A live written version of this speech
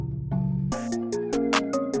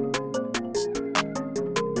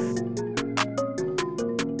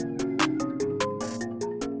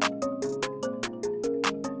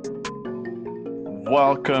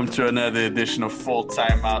Welcome to another edition of Full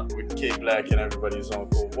Time Out with K Black and everybody's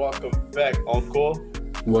uncle. Welcome back, uncle.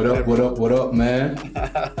 What up, man?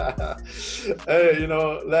 Hey,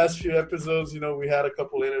 last few episodes, we had a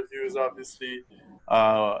couple interviews, obviously.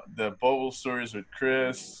 The Bowl stories with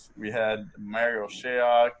Chris. We had Mario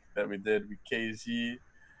Shayok that we did with KZ.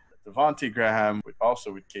 Devontae Graham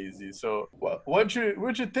also with KZ. So what'd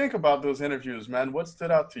you think about those interviews, man? What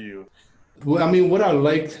stood out to you? Well, I mean, what I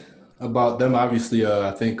liked about them, obviously, I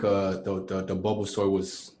think the bubble story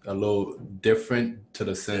was a little different to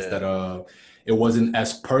the sense that it wasn't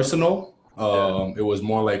as personal. It was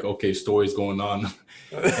more like, okay, stories going on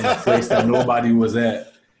in a place that nobody was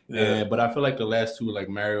at. Yeah. But I feel like the last two, like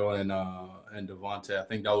Mario and Devontae, I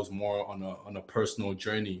think that was more on a personal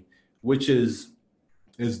journey, which is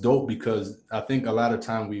dope because I think a lot of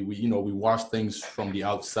time we watch things from the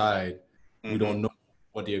outside. Mm-hmm. We don't know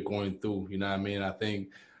what they're going through. You know what I mean? I think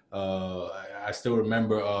I still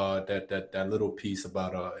remember that little piece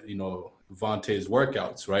about Devontae's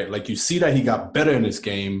workouts, right? Like you see that he got better in this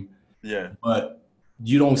game. Yeah. But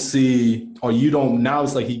you don't see, or you don't, now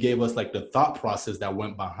it's like he gave us like the thought process that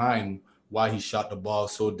went behind why he shot the ball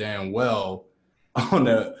so damn well on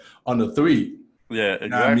the three. Yeah, exactly. You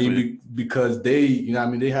know what I mean? Because they,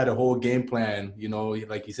 they had a whole game plan,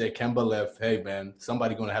 like you said, Kemba left, hey man,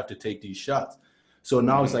 somebody going to have to take these shots. So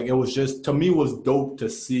now it's like, it was just, to me, it was dope to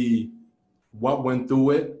see what went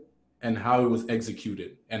through it and how it was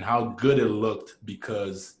executed and how good it looked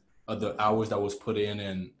because of the hours that was put in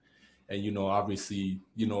and obviously,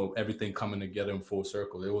 everything coming together in full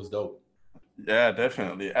circle. It was dope. Yeah,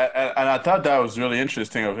 definitely. And I thought that was really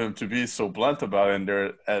interesting of him to be so blunt about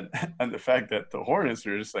it and the fact that the Hornets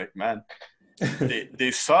were just like, man,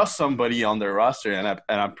 they saw somebody on their roster and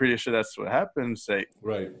I'm pretty sure that's what happened. Like,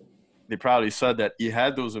 right. They probably saw that he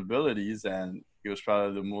had those abilities and he was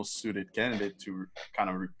probably the most suited candidate to kind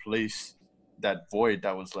of replace that void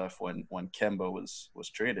that was left when Kemba was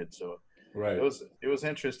traded. So right. It was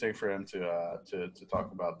interesting for him to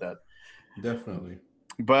talk about that. Definitely.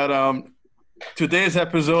 But today's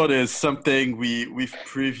episode is something we've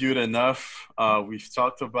previewed enough. We've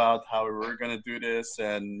talked about how we're gonna do this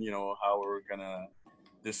and how we're gonna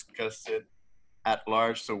discuss it at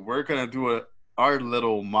large. So we're gonna do our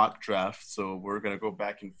little mock draft. So we're going to go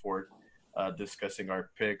back and forth discussing our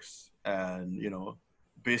picks and,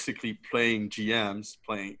 basically playing GMs,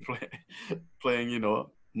 playing,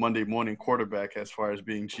 Monday morning quarterback as far as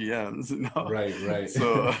being GMs. Right.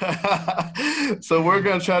 So we're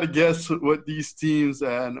going to try to guess what these teams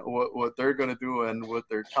and what they're going to do and what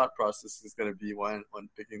their thought process is going to be when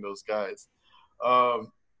picking those guys.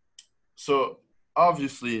 So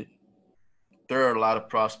obviously there are a lot of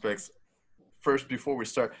prospects. First, before we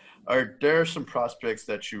start, are there some prospects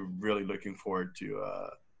that you're really looking forward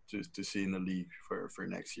to see in the league for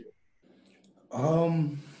next year?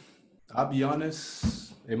 I'll be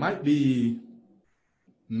honest, it might be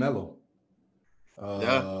Melo.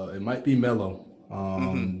 It might be Melo.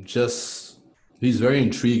 Just he's very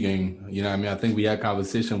intriguing. I think we had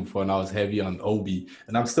conversation before, and I was heavy on Obi,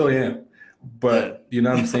 and I'm still am. But you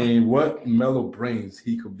know what I'm saying? What Melo brings,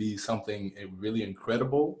 he could be something really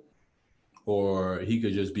incredible. Or he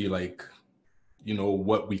could just be like,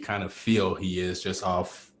 what we kind of feel he is just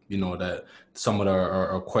off, that some of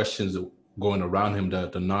our questions going around him,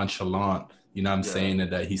 the nonchalant, saying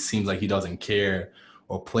that he seems like he doesn't care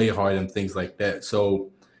or play hard and things like that.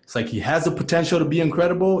 So it's like he has the potential to be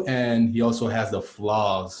incredible and he also has the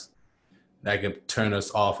flaws that could turn us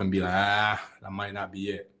off and be like, that might not be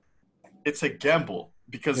it. It's a gamble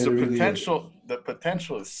because the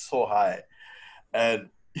potential is so high. And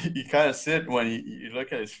you kind of sit when you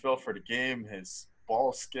look at his feel for the game, his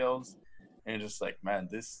ball skills, and you're just like, man,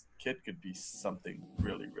 this kid could be something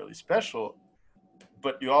really, really special.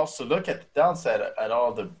 But you also look at the downside at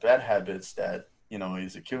all the bad habits that,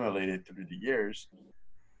 he's accumulated through the years.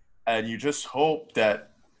 And you just hope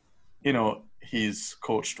that, he's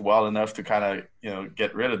coached well enough to kind of,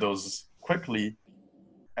 get rid of those quickly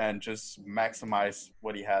and just maximize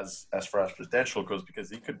what he has as far as potential goes because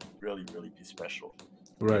he could really, really be special.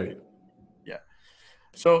 Right. Yeah.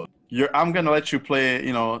 So I'm gonna let you play,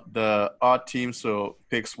 the odd team. So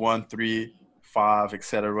picks 1, 3, 5,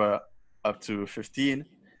 etc., up to 15.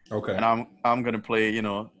 Okay. And I'm gonna play,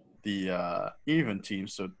 the even team.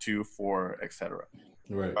 So 2, 4, etc.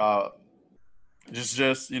 Right. Just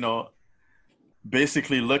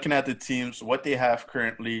basically looking at the teams, what they have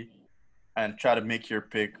currently, and try to make your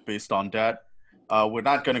pick based on that. We're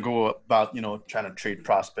not going to go about, trying to trade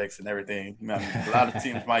prospects and everything. I mean, a lot of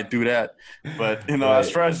teams might do that. But, right.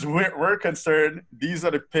 As far as we're concerned, these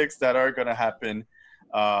are the picks that are going to happen.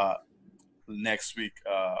 next week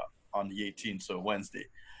on the 18th, so Wednesday.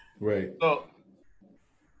 Right. So,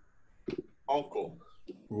 Uncle,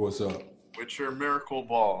 what's up? With your miracle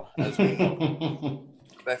ball, as we know,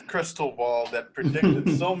 that crystal ball that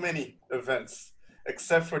predicted so many events,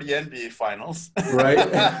 except for the NBA Finals. Right.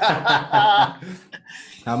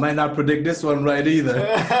 I might not predict this one right either.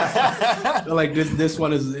 I feel like this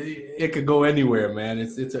one it could go anywhere, man.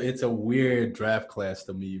 It's a weird draft class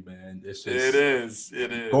to me, man. It's just it is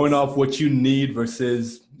going off what you need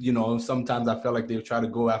versus, sometimes I feel like they try to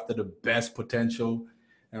go after the best potential,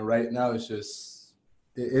 and right now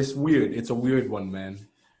it's weird. It's a weird one, man.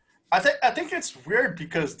 I think it's weird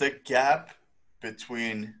because the gap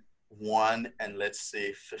between 1 and let's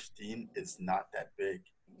say 15 is not that big.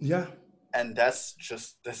 Yeah. And this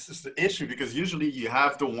is the issue, because usually you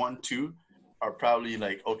have the 1, 2 are probably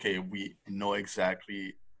like, okay, we know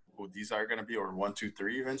exactly who these are going to be, or 1, 2,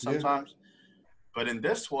 3 even sometimes. Yeah. But in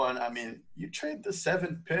this one, I mean, you trade the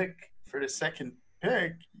 7th pick for the 2nd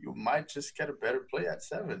pick, you might just get a better play at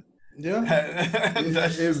 7. Yeah,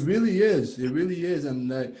 it really is. It really is.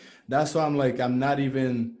 And that's why I'm like, I'm not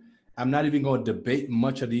even going to debate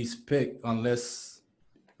much of these picks unless,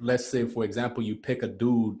 let's say, for example, you pick a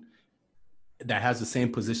dude that has the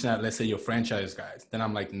same position at, let's say, your franchise guys. Then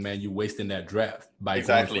I'm like, man, you're wasting that draft by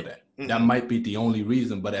going for that. Mm-hmm. That might be the only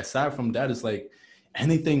reason. But aside from that, it's like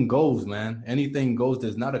anything goes, man. Anything goes.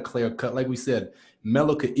 There's not a clear cut. Like we said,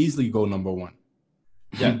 Melo could easily go number 1.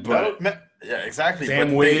 Yeah, but yeah, exactly.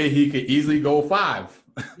 Same way he could easily go 5.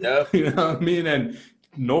 Yeah. You know what I mean? And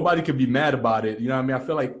nobody could be mad about it. You know what I mean? I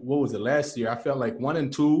feel like, what was it last year? I felt like 1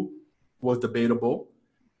 and 2 was debatable,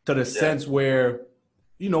 to the sense where,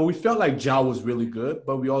 we felt like Ja was really good,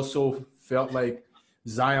 but we also felt like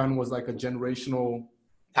Zion was like a generational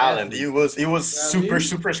talent. He was super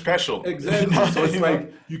special. Exactly. So it's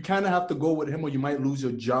like you kind of have to go with him, or you might lose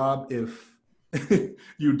your job if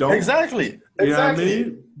you don't. Exactly. You know what I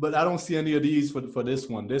mean? But I don't see any of these for this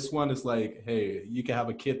one. This one is like, hey, you can have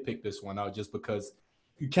a kid pick this one out just because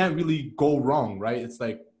you can't really go wrong, right? It's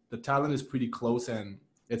like the talent is pretty close, and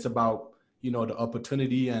it's about, the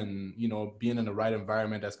opportunity and, being in the right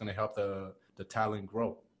environment that's going to help the talent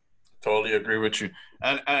grow. Totally agree with you.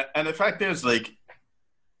 And the fact is, like,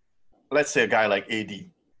 let's say a guy like AD,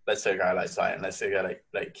 let's say a guy like Zion, let's say a guy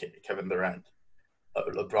like Kevin Durant,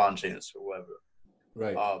 LeBron James, or whoever.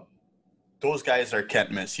 Right. Those guys are can't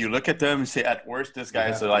miss. You look at them and say, at worst, this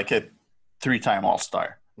guy's like a 3-time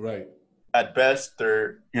All-Star. Right. At best,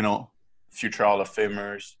 they're, future Hall of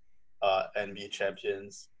Famers, NBA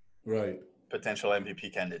champions. Right. Potential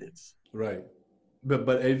MVP candidates. Right.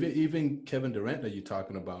 But even Kevin Durant that you're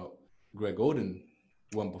talking about, Greg Oden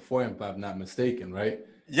won before him, if I'm not mistaken, right?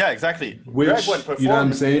 Yeah, exactly. Which, Greg went before, you know what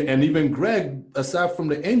I'm saying? And even Greg, aside from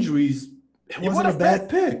the injuries, it wasn't a bad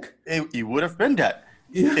pick. He would have been that.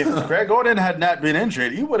 Yeah. If Greg Oden had not been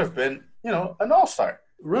injured, he would have been, an all-star.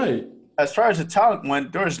 Right. As far as the talent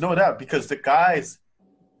went, there is no doubt, because the guys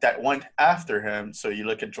that went after him, so you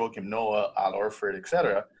look at Joakim Noah, Al Horford,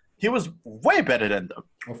 etc., he was way better than them.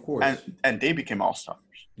 Of course. And they became all-stars.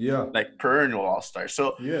 Yeah. Like perennial all-stars.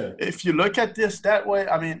 So if you look at this that way,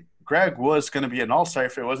 I mean, Greg was going to be an all-star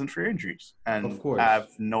if it wasn't for injuries. And of course. I have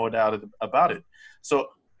no doubt about it. So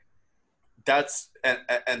that's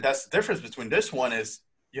the difference between this one is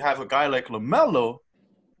you have a guy like LaMelo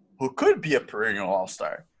who could be a perennial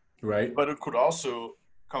all-star. Right. But who could also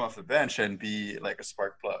come off the bench and be like a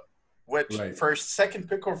spark plug. Which first, 2nd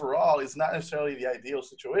pick overall is not necessarily the ideal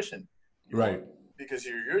situation. Right. Because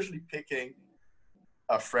you're usually picking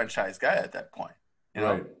a franchise guy at that point.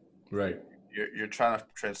 Right. You're trying to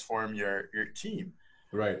transform your team.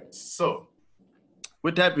 Right. So,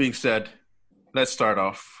 with that being said, let's start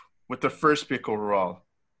off with the 1st pick overall,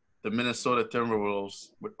 the Minnesota Timberwolves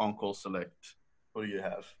with Uncle Select. Who do you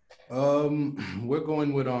have? We're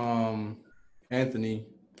going with Anthony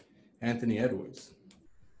Edwards.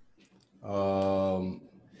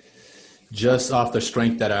 Just off the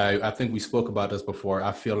strength that I think we spoke about this before,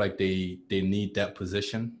 I feel like they need that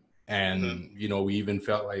position. And, we even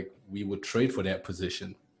felt like we would trade for that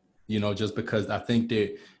position, just because I think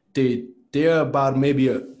they're about maybe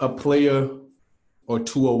a player or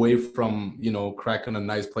 2 away from, cracking a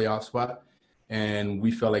nice playoff spot. And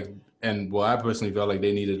we felt like, I personally felt like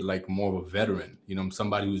they needed like more of a veteran,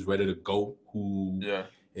 somebody who's ready to go, who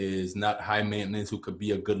is not high maintenance, who could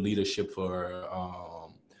be a good leadership for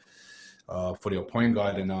their point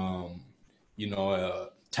guard. And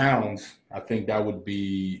Towns, I think that would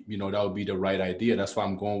be the right idea. That's why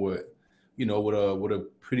I'm going with with a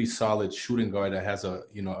pretty solid shooting guard that has a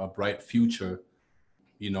bright future,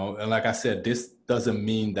 And like I said, this doesn't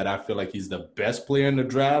mean that I feel like he's the best player in the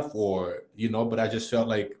draft or, but I just felt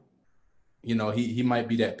like, he might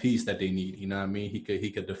be that piece that they need. You know what I mean?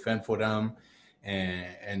 He could defend for them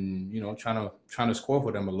and trying to score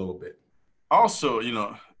for them a little bit. Also,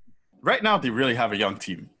 right now they really have a young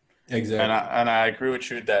team. Exactly. And I agree with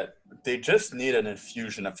you that they just need an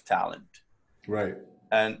infusion of talent. Right.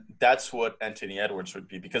 And that's what Anthony Edwards would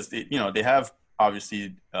be, because they have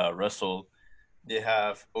obviously Russell, they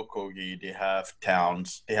have Okogie, they have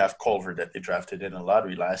Towns, they have Culver that they drafted in the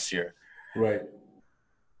lottery last year. Right.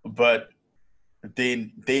 But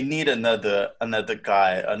they need another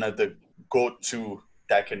guy, another go-to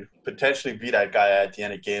that can potentially be that guy at the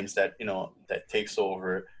end of games that that takes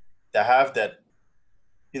over, that have that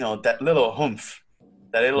that little oomph,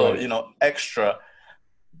 that little right. Extra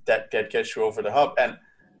that gets you over the hump. And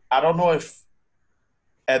I don't know if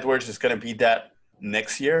Edwards is going to be that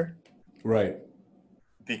next year. Right.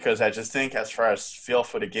 Because I just think as far as feel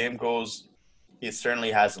for the game goes, he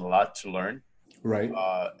certainly has a lot to learn. Right.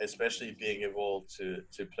 Especially being able to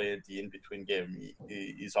play at the in-between game.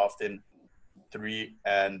 He's often 3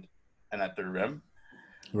 and at the rim.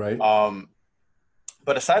 Right.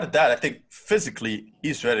 But aside of that, I think physically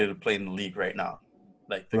he's ready to play in the league right now.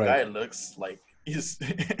 Like the guy looks like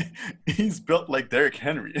he's built like Derrick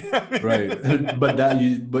Henry. Right. But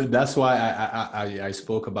that's why I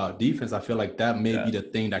spoke about defense. I feel like that may be the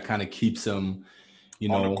thing that kind of keeps him,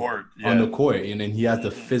 on the court. On the court. And then he has the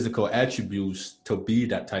physical attributes to be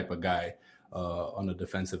that type of guy on the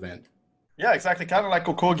defensive end. Yeah, exactly. Kind of like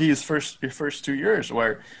Okogie's first 2 years,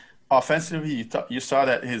 where offensively you saw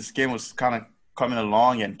that his game was kind of coming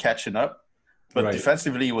along and catching up. But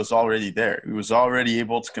defensively, he was already there. He was already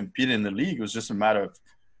able to compete in the league. It was just a matter of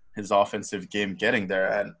his offensive game getting there.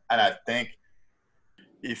 And I think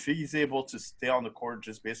if he's able to stay on the court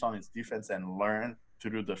just based on his defense and learn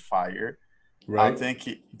through the fire, I think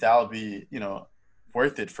that'll be,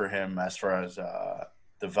 worth it for him as far as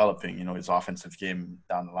developing, his offensive game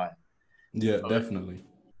down the line. Yeah, definitely.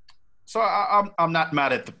 So I'm not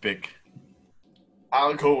mad at the pick.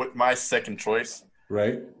 I'll go with my second choice.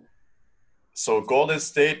 Right. So Golden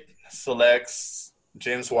State selects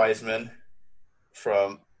James Wiseman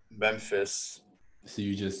from Memphis. So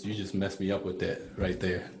you just messed me up with that right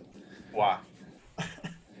there. Why?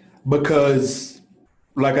 Because,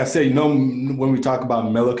 like I said, when we talk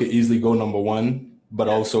about Melo could easily go number 1, but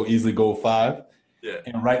also easily go 5. Yeah.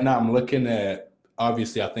 And right now I'm looking at,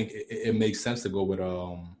 obviously, I think it makes sense to go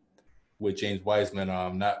with James Wiseman.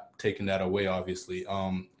 Not taking that away, obviously.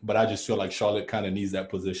 But I just feel like Charlotte kind of needs that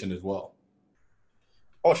position as well.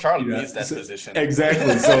 Oh, Charlotte needs that position.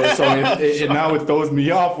 Exactly. So now it throws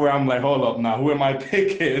me off where I'm like, hold up, now who am I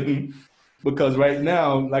picking? Because right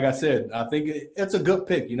now, like I said, I think it's a good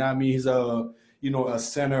pick. You know what I mean? He's a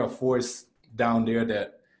center, a force down there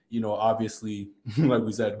that, obviously, like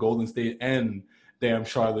we said, Golden State and damn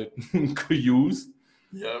Charlotte could use.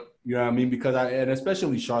 Yep. You know what I mean? Because and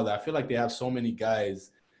especially Charlotte, I feel like they have so many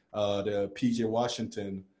guys, the PJ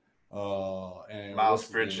Washington, and Miles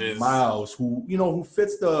Bridges, who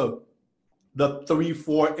fits the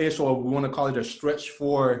 3-4-ish, or we want to call it a stretch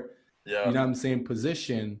 4, you know what I'm saying,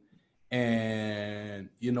 position. And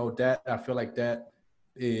that I feel like that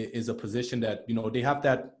is a position that they have,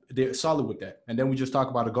 that they're solid with that. And then we just talk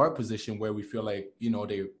about a guard position where we feel like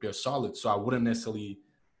they're solid. So I wouldn't necessarily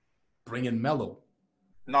bring in Melo.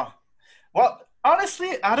 No, well,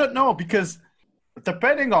 honestly, I don't know, because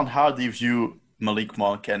depending on how they view Malik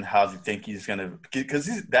Monk and how they think he's going to –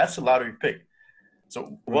 because that's a lottery pick.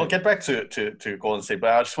 So we'll get back to Golden State,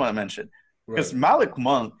 but I just want to mention, because Malik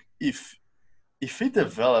Monk, if he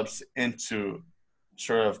develops into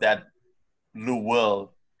sort of that Lou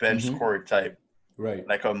Will bench scorer type,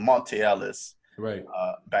 like a Monte Ellis,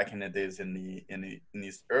 back in the days in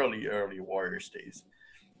these early Warriors days,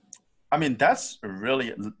 I mean, that's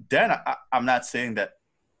really – then I'm not saying that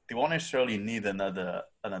they won't necessarily need another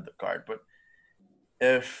guard, but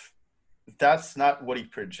if that's not what he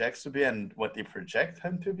projects to be and what they project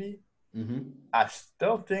him to be, I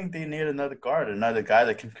still think they need another guard, another guy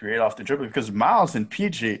that can create off the dribble, because Miles and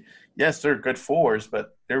PG, yes, they're good forwards,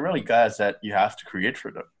 but they're really guys that you have to create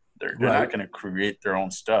for them. They're not going to create their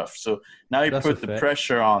own stuff. So now you put the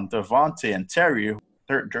pressure on Devontae and Terry.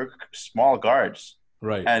 They're small guards.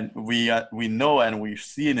 Right. And we know and we've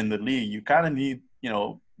seen in the league, you kind of need,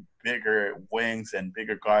 bigger wings and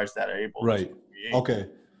bigger guards that are able to create,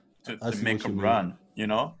 to make them run,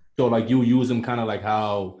 So, like, you use them kind of like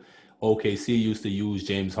how OKC used to use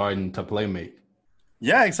James Harden to play make.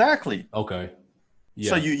 Yeah, exactly. Okay.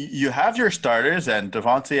 So you have your starters, and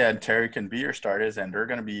Devontae and Terry can be your starters, and they're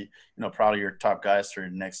going to be, probably your top guys for the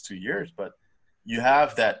next 2 years. But you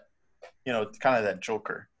have that, kind of that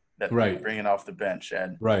joker that you're bringing off the bench,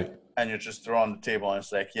 and you're just throwing on the table, and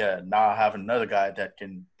it's like, now I have another guy that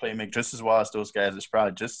can make just as well as those guys. Is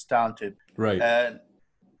probably just as talented, and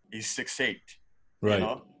he's 6'8",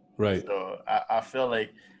 Right. So I feel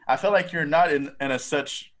like you're not in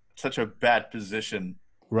such a bad position.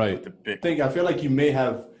 Right. I feel like you may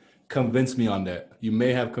have convinced me on that.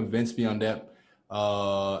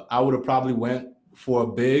 I would have probably went for a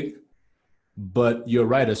big, but you're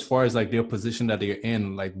right. As far as like their position that they're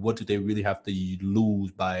in, like what do they really have to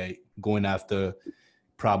lose by going after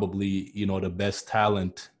probably, the best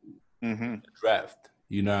talent in the draft?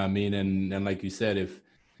 You know what I mean? And like you said, if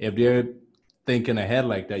they're thinking ahead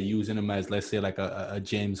like that, using them as, let's say, like a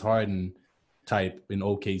James Harden type in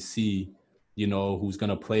OKC, who's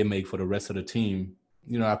going to make for the rest of the team,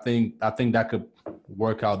 I think that could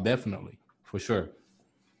work out definitely, for sure.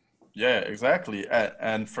 Yeah, exactly.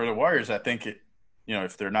 And for the Warriors, I think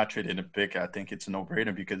if they're not trading a pick, I think it's a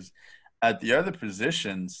no-brainer, because at the other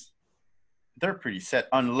positions, they're pretty set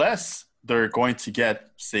unless they're going to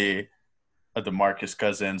get, say, a DeMarcus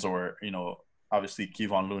Cousins or, obviously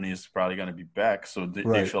Kevon Looney is probably going to be back. So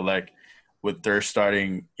they feel like with their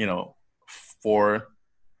starting, 4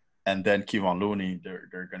 and then Kevon Looney,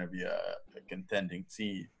 they're going to be a contending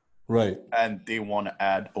team. Right. And they want to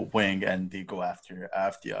add a wing, and they go after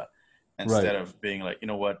Avdia instead of being like,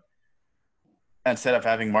 instead of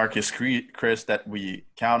having Marcus Chris that we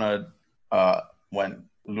counted when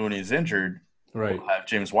Looney is injured, we'll have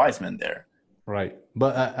James Wiseman there. Right.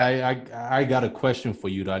 But I got a question for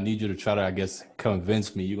you, though. I need you to try to, I guess,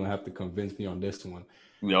 convince me. You're going to have to convince me on this one.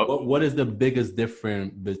 Yep. What is the biggest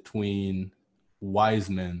difference between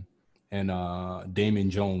Wiseman and Damian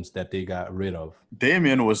Jones that they got rid of?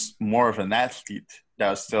 Damian was more of an athlete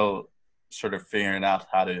that was still sort of figuring out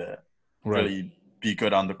how to really be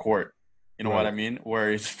good on the court. You know what I mean?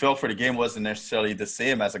 Where his feel for the game wasn't necessarily the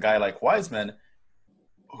same as a guy like Wiseman,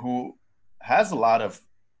 who has a lot of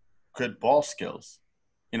good ball skills.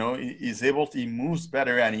 He moves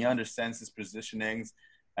better, and he understands his positionings.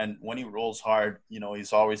 And when he rolls hard,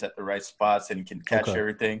 he's always at the right spots and he can catch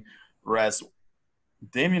everything. Whereas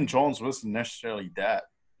Damian Jones wasn't necessarily that.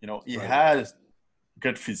 He has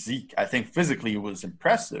good physique. I think physically it was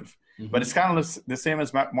impressive, but it's kind of the same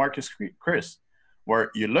as Marcus Chris,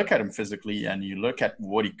 where you look at him physically and you look at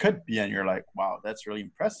what he could be and you're like, wow, that's really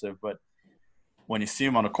impressive. But when you see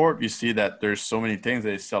him on the court, you see that there's so many things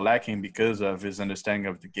that he's still lacking because of his understanding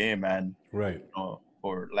of the game and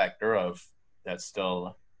or lack thereof. That's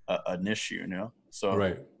still an issue,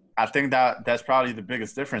 So I think that's probably the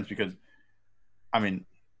biggest difference, because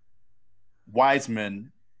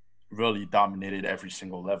Wiseman really dominated every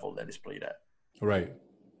single level that he's played at. Right.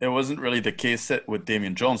 It wasn't really the case with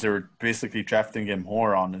Damian Jones. They were basically drafting him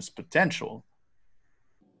more on his potential.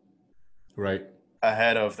 Right.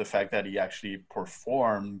 Ahead of the fact that he actually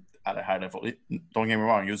performed at a high level. Don't get me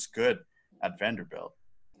wrong, he was good at Vanderbilt.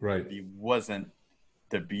 Right. He wasn't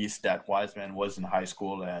the beast that Wiseman was in high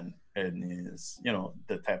school and his,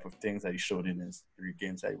 the type of things that he showed in his 3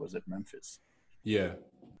 games that he was at Memphis. Yeah.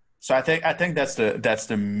 So I think that's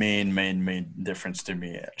the main difference to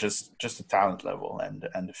me. Just the talent level and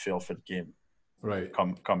the feel for the game. Right.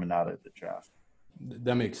 Coming out of the draft.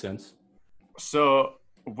 That makes sense. So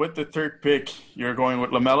with the 3rd pick, you're going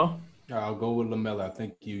with LaMelo? I'll go with LaMelo. I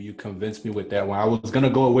think you convinced me with that one. I was gonna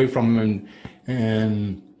go away from him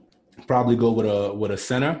and probably go with a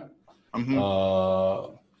center.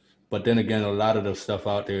 But then again, a lot of the stuff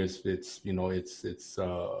out there it's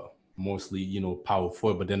mostly power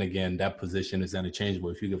forward. But then again, that position is interchangeable.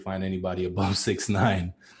 If you can find anybody above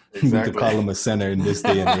 6'9", you could call him a center in this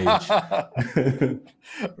day and age.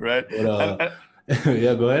 Right. But,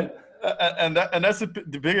 yeah, go ahead. And that's the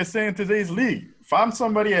biggest thing in today's league. Find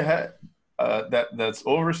somebody ahead that's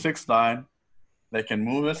over 6'9", that can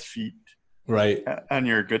move his feet, right, and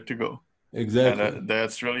you're good to go. Exactly. And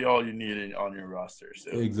that's really all you need on your roster. So.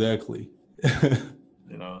 Exactly. I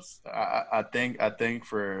think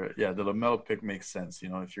for the LaMelo pick makes sense.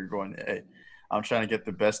 If you're going, hey, I'm trying to get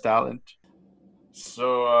the best talent.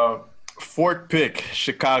 So 4th pick,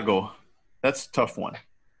 Chicago. That's a tough one.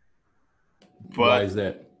 But why is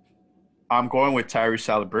that? I'm going with Tyrese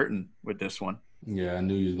Haliburton with this one. Yeah, I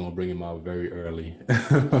knew you was gonna bring him out very early.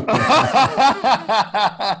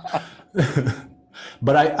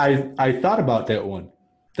 But I thought about that one.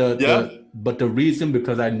 But the reason,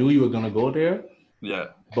 because I knew you were gonna go there. Yeah.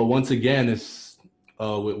 But once again, it's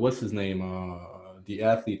with what's his name? The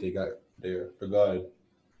athlete they got there, the guard.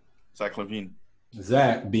 Zach LaVine.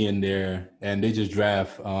 Zach being there, and they just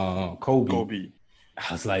draft Kobe. Kobe.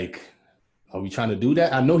 I was like, are we trying to do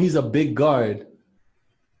that? I know he's a big guard,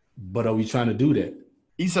 but are we trying to do that?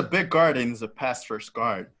 He's a big guard and he's a pass first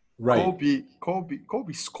guard. Right.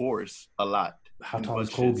 Kobe scores a lot. How tall is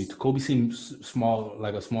Kobe? Kobe seems small,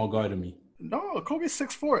 like a small guard to me. No, Kobe's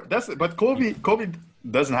 6'4". But Kobe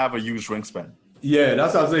doesn't have a huge wingspan. Yeah,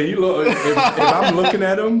 that's what I'm saying. If I'm looking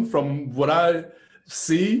at him from what I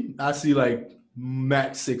see like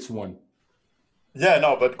max 6'1". Yeah,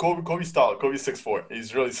 no, but Kobe's tall. Kobe's 6'4".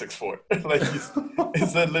 He's really 6'4". Like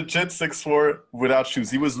he's a legit 6'4" without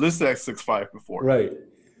shoes. He was listed at 6'5" before. Right.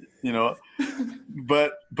 You know,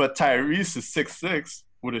 but Tyrese is 6'6"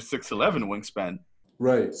 with a 6'11" wingspan.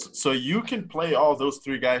 Right. So you can play all those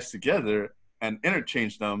three guys together and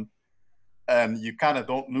interchange them, and you kind of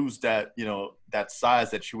don't lose that, you know, that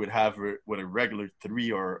size that you would have with a regular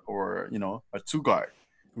 3 or you know, a 2 guard.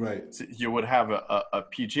 Right. So you would have a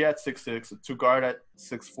PG at 6'6", a 2 guard at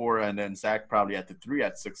 6'4", and then Zach probably at the 3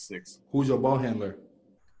 at 6'6". Who's your ball handler?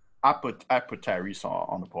 I put Tyrese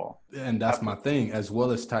on the ball. And that's my thing. As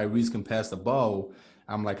well as Tyrese can pass the ball,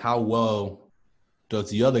 I'm like, how well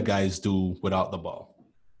does the other guys do without the ball?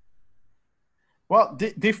 Well,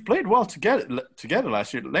 they've played well together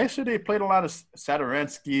last year. Last year they played a lot of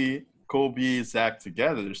Satoransky, Kobe, Zach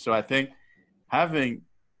together. So I think having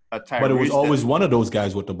a Tyrese, but it was always one of those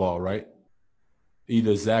guys with the ball, right?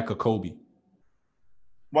 Either Zach or Kobe.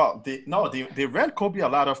 Well, they ran Kobe a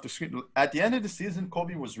lot off the screen. At the end of the season,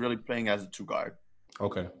 Kobe was really playing as a 2 guard.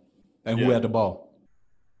 Okay. And who had the ball?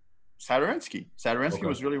 Satoransky. Satoransky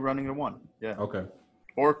was really running the 1. Yeah. Okay.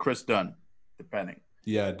 Or Chris Dunn, depending.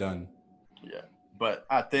 Yeah, Dunn. Yeah. But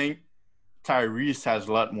I think Tyrese has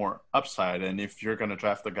a lot more upside. And if you're going to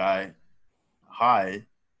draft a guy high,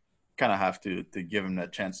 kind of have to give him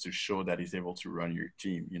that chance to show that he's able to run your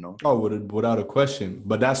team, you know? Oh, without a question.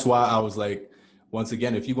 But that's why I was like, once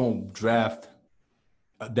again, if you're going to draft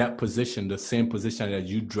that position, the same position that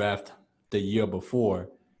you draft the year before,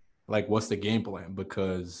 like, what's the game plan?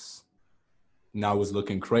 Because now it's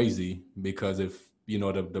looking crazy because if, you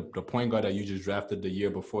know, the point guard that you just drafted the year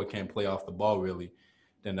before can't play off the ball really,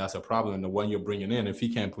 then that's a problem. And the one you're bringing in, if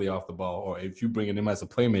he can't play off the ball, or if you bring him as a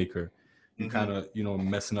playmaker, you kind of, you know,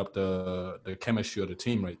 messing up the chemistry of the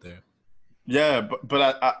team right there. Yeah,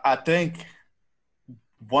 but I think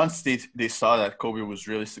once they saw that Kobe was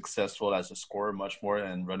really successful as a scorer much more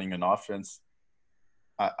than running an offense,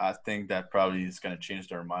 I think that probably is going to change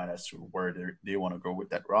their mind as to where they want to go with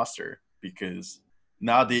that roster, because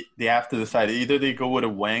now they have to decide either they go with a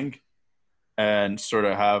wing and sort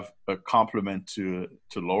of have a complement to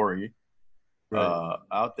Lauri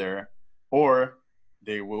out there, or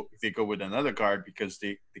they go with another guard because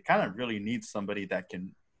they kind of really need somebody that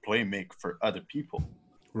can play make for other people.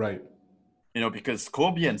 Right. You know, because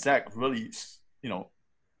Kobe and Zach really, you know,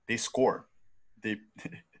 they score. They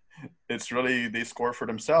score for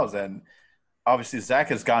themselves. And obviously Zach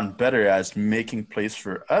has gotten better as making plays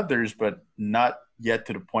for others, but not yet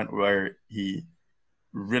to the point where he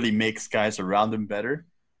really makes guys around him better.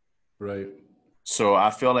 Right. So I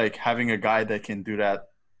feel like having a guy that can do that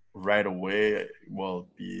right away will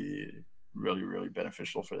be really, really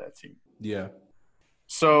beneficial for that team. Yeah.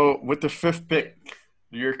 So with the 5th pick,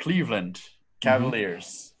 your Cleveland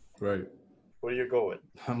Cavaliers. Right. What do you go with?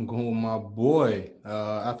 I'm going with my boy.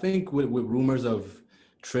 I think with rumors of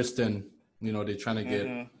Tristan, you know, they're trying to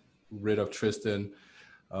get rid of Tristan.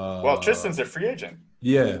 Well, Tristan's a free agent.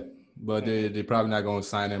 Yeah, but they're probably not going to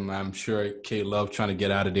sign him. I'm sure K Love trying to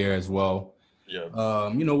get out of there as well. Yeah.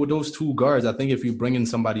 You know, with those 2 guards, I think if you bring in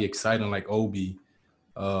somebody exciting like Obi,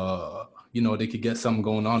 you know, they could get something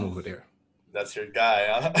going on over there. That's your guy,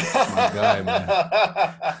 huh? That's my guy,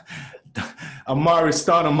 man. Amari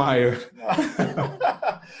Stoudemire.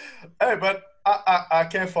 Hey, but I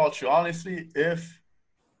can't fault you. Honestly, if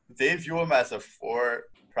they view him as a 4,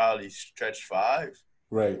 probably stretch 5.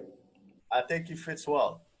 Right. I think he fits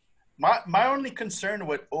well. My only concern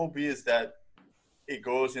with Obi is that it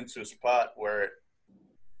goes into a spot where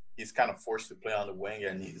he's kind of forced to play on the wing,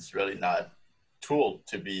 and he's really not tooled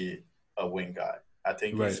to be a wing guy. I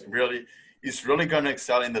think he's really going to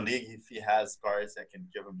excel in the league if he has guards that can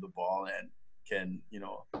give him the ball and can, you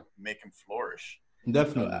know, make him flourish.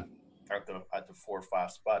 Definitely. At the 4 or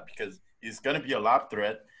 5 spot, because he's going to be a lob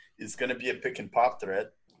threat. He's going to be a pick and pop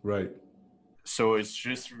threat. Right. So it's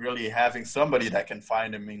just really having somebody that can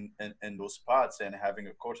find him in those spots, and having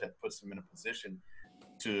a coach that puts him in a position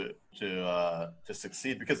to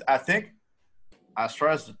succeed. Because I think as far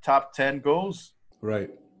as the top 10 goes,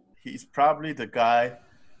 right, he's probably the guy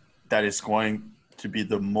that is going to be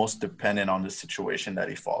the most dependent on the situation that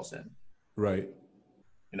he falls in. Right.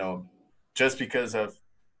 you know, just because of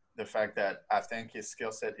the fact that I think his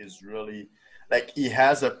skill set is really like he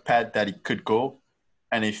has a path that he could go,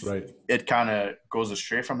 and if it kind of goes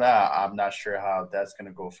astray from that, I'm not sure how that's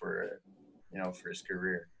gonna go for for his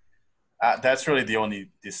career. That's really the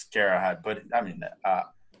only scare I had. But I mean,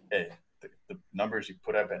 hey, the numbers he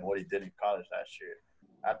put up and what he did in college last year,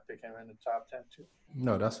 I'd pick him in the top 10 too.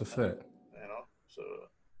 No, that's a fact. So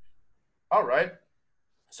all right.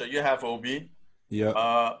 So you have Obi. Yeah.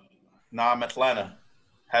 Now I'm Atlanta,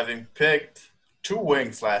 having picked 2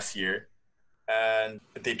 wings last year, and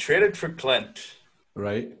they traded for Clint.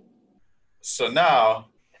 Right. So now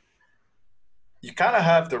you kind of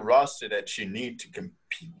have the roster that you need to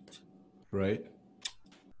compete. Right.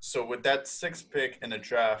 So with that 6th pick in the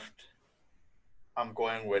draft, I'm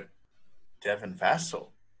going with Devin Vassell.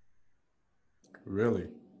 Really?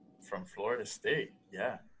 From Florida State,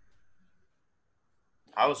 yeah.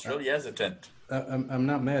 I was really hesitant. I'm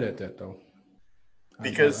not mad at that, though.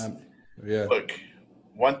 Because, look,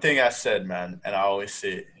 one thing I said, man, and I always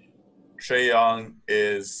say, Trae Young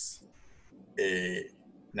is an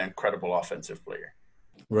incredible offensive player.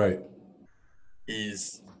 Right.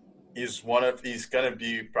 He's gonna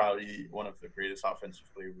be probably one of the greatest offensive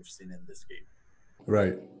players we've seen in this game.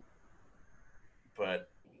 Right. But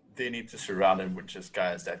they need to surround him with just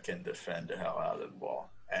guys that can defend the hell out of the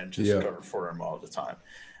ball and just cover for him all the time.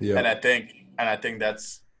 Yeah. And I think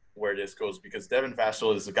that's where this goes, because Devin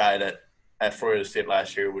Vassell is a guy that at Florida State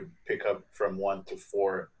last year would pick up from 1 to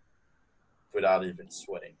 4 without even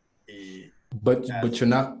sweating. But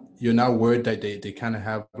you're not worried that they kind of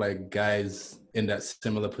have like guys in that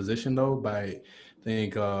similar position though?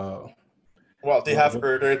 Well, they have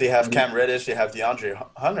Herder, they have Cam Reddish, they have DeAndre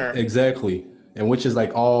Hunter. Exactly, and which is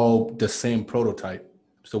like all the same prototype.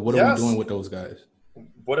 So what are we doing with those guys?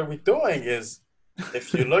 What are we doing is,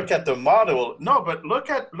 if you look at the model, look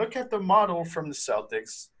at the model from the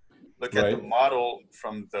Celtics, look at the model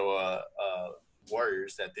from the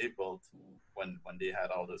Warriors that they built when they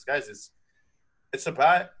had all those guys. It's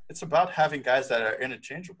about having guys that are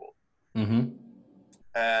interchangeable. Mm-hmm.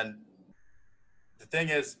 And the thing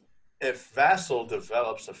is, if Vassell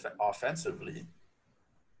develops offensively,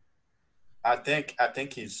 I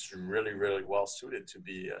think he's really, really well suited to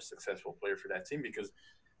be a successful player for that team, because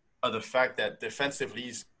of the fact that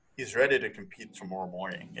defensively he's ready to compete tomorrow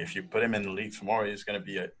morning. If you put him in the league tomorrow, he's going to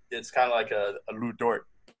be it's kind of like a Lou Dort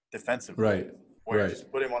defensively. Right. Where you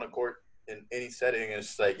just put him on a court in any setting, and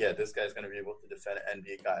it's like, yeah, this guy's going to be able to defend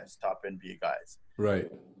NBA guys, top NBA guys.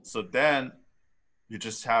 Right. So then you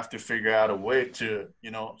just have to figure out a way to,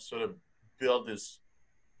 sort of build his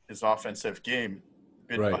offensive game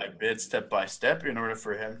bit by bit, step by step, in order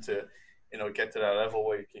for him to, get to that level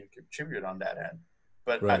where he can contribute on that end.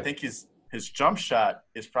 But I think his jump shot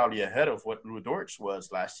is probably ahead of what Lou Dort's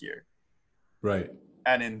was last year. Right.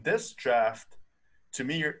 And in this draft, to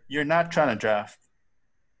me, you're not trying to draft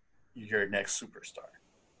your next superstar.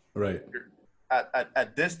 Right.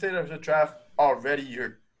 At this stage of the draft, already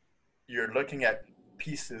you're looking at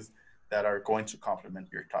pieces that are going to complement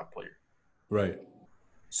your top player. Right.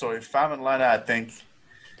 So if I'm in Atlanta, I think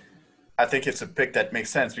it's a pick that makes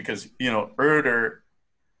sense, because Herder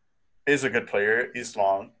is a good player. He's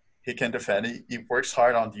long. He can defend. He works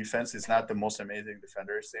hard on defense. He's not the most amazing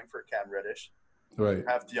defender. Same for Cam Reddish. Right.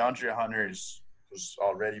 Have DeAndre Hunter who's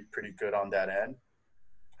already pretty good on that end,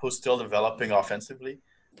 who's still developing offensively.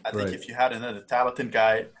 I think if you had another talented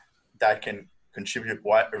guy that can contribute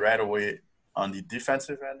right away on the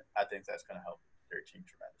defensive end, I think that's going to help their team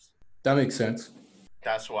tremendously. That makes sense.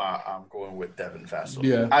 That's why I'm going with Devin Vassell.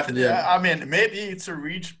 Yeah. I mean, maybe it's a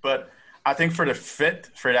reach, but I think for the fit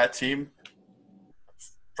for that team,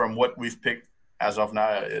 from what we've picked as of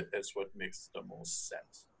now, it's what makes the most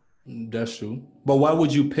sense. That's true. But why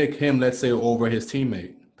would you pick him, let's say, over his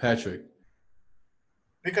teammate, Patrick?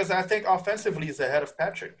 Because I think offensively he's ahead of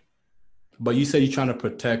Patrick. But you say you're trying to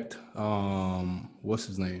protect, what's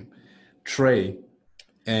his name? Trae.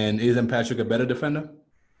 And isn't Patrick a better defender?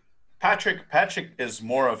 Patrick is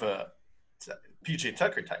more of a PJ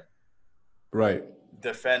Tucker type. Right.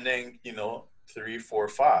 Defending, 3, 4,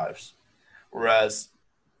 5s. Whereas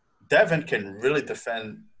Devin can really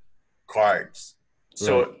defend guards.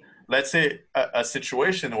 So let's say a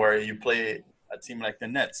situation where you play a team like the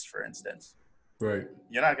Nets, for instance. Right.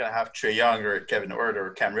 You're not going to have Trae Young or Kevin Herter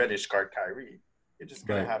or Cam Reddish guard Kyrie. You're just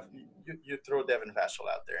going to have you throw Devin Vassell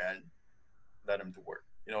out there and let him do work.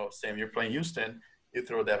 Same, you're playing Houston, you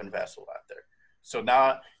throw Devin Vassell out there. So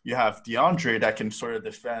now you have DeAndre that can sort of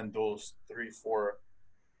defend those 3, 4,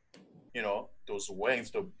 those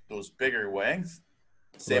wings, those bigger wings,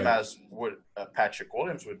 same as what Patrick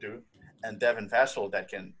Williams would do. and Devin Vassell that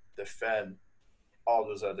can defend all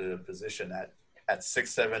those other positions at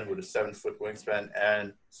 6'7" with a 7-foot wingspan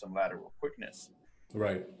and some lateral quickness.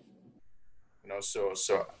 Right. So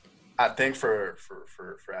I think for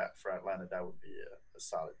Atlanta that would be a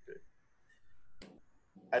solid pick.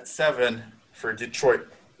 At 7 for Detroit,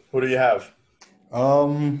 who do you have?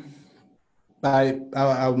 I'm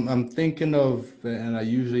thinking of, and I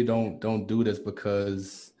usually don't do this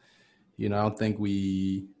because, I don't think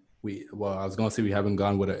well, I was gonna say we haven't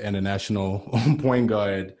gone with an international point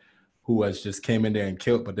guard who has just came in there and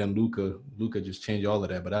killed, but then Luka just changed all of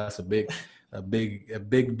that. But that's a big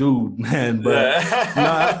dude, man. But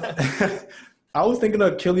I was thinking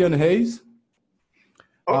of Killian Hayes.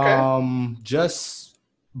 Okay. Just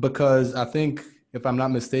because I think, if I'm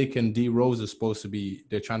not mistaken, D Rose is supposed to be.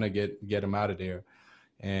 They're trying to get him out of there,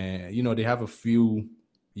 and they have a few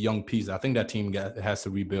young pieces. I think that team has to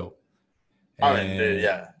rebuild.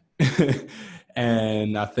 Yeah.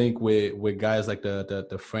 And I think with guys like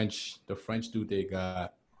the French dude they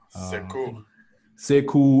got,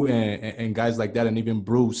 Sekou and guys like that, and even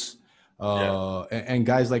Bruce, and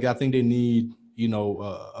guys like that, I think they need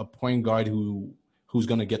a point guard who's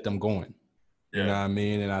gonna get them going. You know what I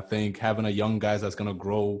mean? And I think having a young guys that's gonna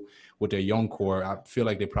grow with their young core, I feel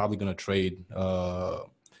like they're probably gonna trade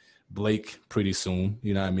Blake pretty soon.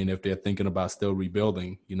 You know what I mean? If they're thinking about still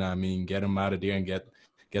rebuilding, you know what I mean? Get him out of there and get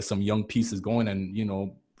some young pieces going and,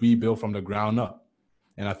 rebuild from the ground up.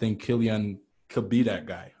 And I think Killian could be that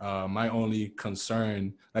guy. My only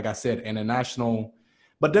concern, like I said, international,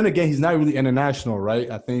 but then again, he's not really international, right?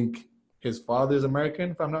 I think his father's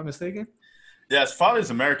American, if I'm not mistaken. Yeah, his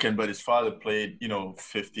father's American, but his father played,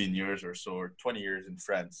 15 years or so, or 20 years in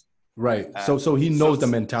France. Right. So he knows the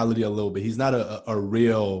mentality a little bit. He's not a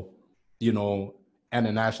real,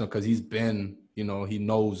 international, because he's been, he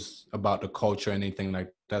knows about the culture and anything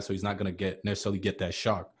like that. So he's not going to necessarily get that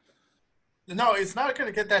shock. No, he's not going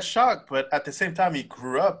to get that shock. But at the same time, he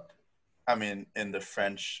grew up, in the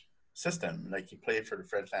French system. Like, he played for the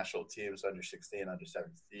French national teams, under 16, under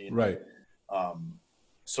 17. Right.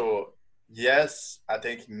 So, yes, I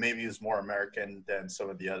think maybe he's more American than some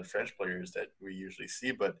of the other French players that we usually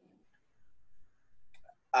see. But,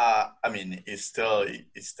 he's still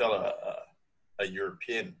a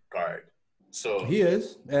European guard. So he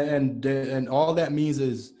is, and all that means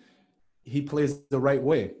is he plays the right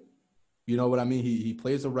way. You know what I mean? He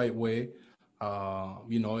plays the right way.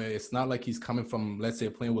 It's not like he's coming from, let's say,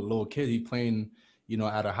 playing with little kids. He's playing,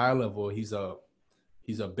 at a high level. He's a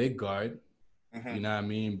big guard. Mm-hmm. You know what I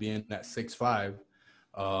mean? Being at 6'5",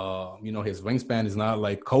 his wingspan is not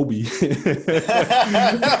like Kobe.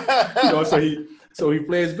 So he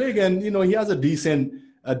plays big, and he has a decent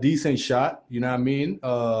shot. You know what I mean?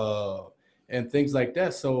 And things like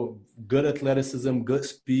that. So good athleticism, good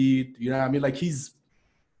speed. You know what I mean?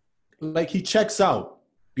 He checks out.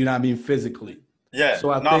 You know what I mean? Physically. Yeah.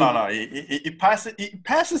 So no. He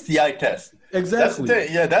passes the eye test. Exactly.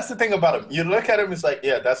 That's the thing about him. You look at him, it's like,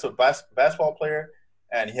 yeah, that's a basketball player,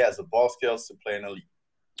 and he has the ball skills to play in the league.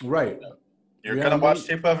 Right. You're gonna watch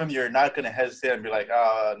tape of him. You're not gonna hesitate and be like,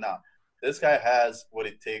 no. This guy has what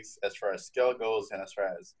it takes as far as skill goes and as far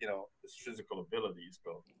as, his physical abilities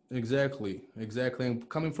go. Exactly. And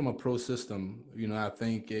coming from a pro system, I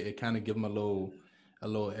think it kind of give him a little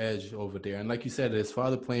edge over there. And like you said, his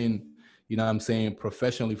father playing,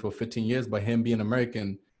 professionally for 15 years, but him being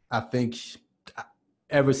American, I think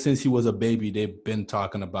ever since he was a baby, they've been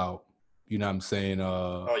talking about,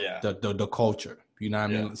 the culture, you know what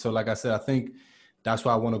I mean? So like I said, I think that's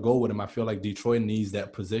why I want to go with him. I feel like Detroit needs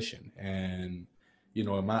that position. And,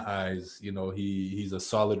 in my eyes, he's a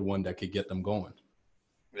solid one that could get them going.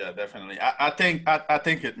 Yeah, definitely. I think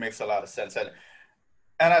it makes a lot of sense. And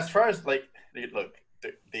as far as, look,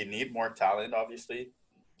 they need more talent, obviously.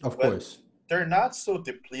 Of course. They're not so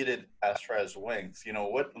depleted as far as wings.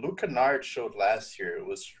 What Luke Kennard showed last year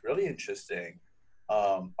was really interesting.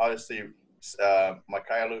 Obviously,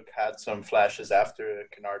 Mikhailuk had some flashes after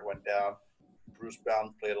Kennard went down. Bruce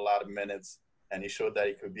Brown played a lot of minutes, and he showed that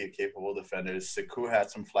he could be a capable defender. Sekou had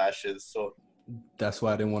some flashes. So that's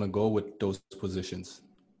why I didn't want to go with those positions.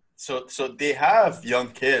 So they have young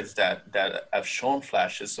kids that have shown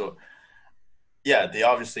flashes. So, yeah, they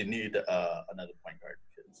obviously need another point guard.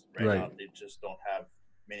 Because right now they just don't have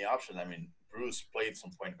many options. Bruce played some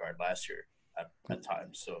point guard last year at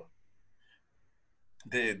times. So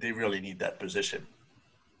they really need that position.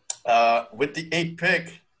 With the 8th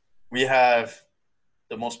pick, we have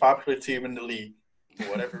the most popular team in the league for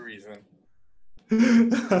whatever reason.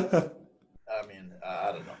 I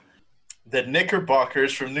don't know. The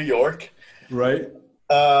Knickerbockers from New York. Right.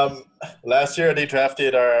 Last year they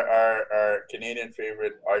drafted our Canadian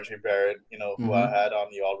favorite RJ Barrett, who I had on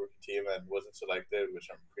the all-rookie team and wasn't selected, which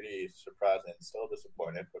I'm pretty surprised and still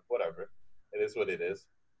disappointed, but whatever. It is what it is.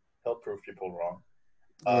 He'll prove people wrong.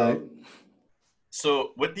 Right.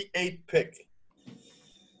 So with the 8th pick,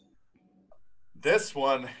 this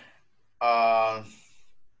one, I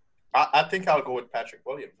think I'll go with Patrick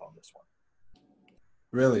Williams on this one.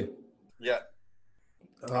 Really? Yeah.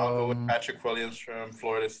 I'll go with Patrick Williams from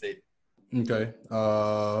Florida State. Okay.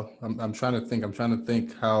 I'm trying to think. I'm trying to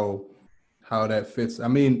think how that fits. I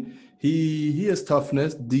mean, he has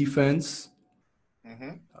toughness, defense.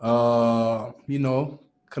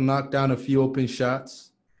 Can knock down a few open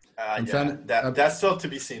shots. That's still to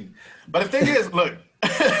be seen. But the thing is, look.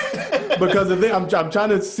 Because the thing, I'm trying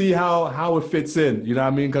to see how it fits in. You know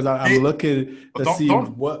what I mean? Because I'm looking to see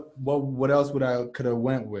what else could have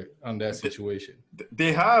went with on that situation.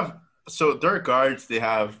 They have their guards. They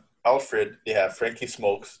have Alfred. They have Frankie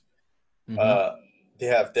Smokes. They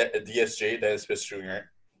have DSJ, Dennis Smith Jr.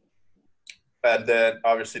 And then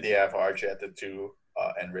obviously they have RJ at the 2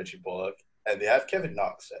 and Reggie Bullock, and they have Kevin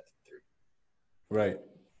Knox at the 3. Right.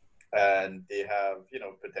 And they have,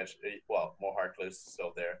 potentially, Mo Harkless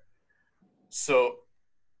still there. So,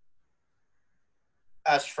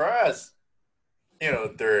 as far as,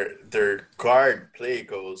 their guard play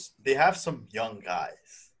goes, they have some young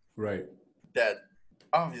guys. Right. That,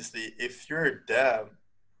 obviously, if you're them,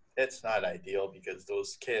 it's not ideal because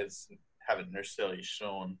those kids haven't necessarily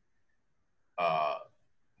shown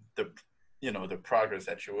the progress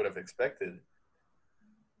that you would have expected.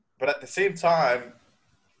 But at the same time,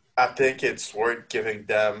 I think it's worth giving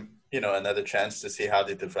them, another chance to see how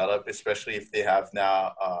they develop, especially if they have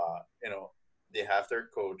now, they have their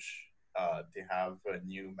coach, they have a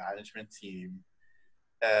new management team,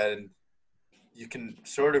 and you can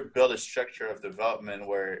sort of build a structure of development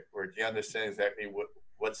where they understand exactly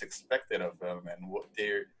what's expected of them and where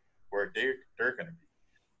they're going to be.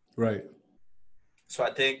 Right. So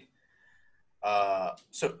I think,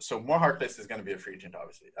 so Mo Harkless is going to be a free agent,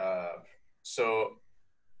 obviously. So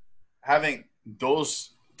having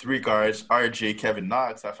those 3 guards, RJ, Kevin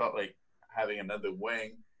Knox, I felt like having another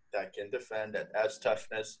wing that can defend, that adds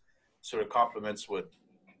toughness, sort of complements what,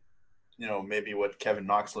 maybe what Kevin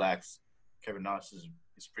Knox lacks. Kevin Knox is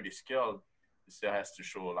pretty skilled. He still has to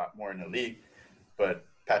show a lot more in the league. But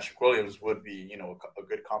Patrick Williams would be, a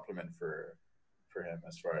good complement for him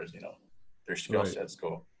as far as, their skill sets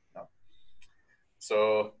go.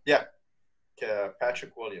 So, yeah,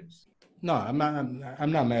 Patrick Williams. No, I'm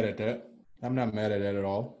not mad at that. I'm not mad at that at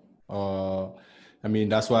all. I mean,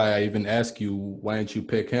 that's why I even ask you, why didn't you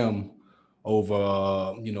pick him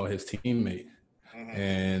over, his teammate?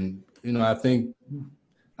 And, I think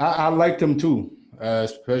I liked him too,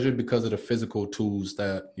 especially because of the physical tools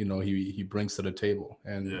that, he brings to the table.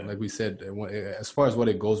 And like we said, as far as what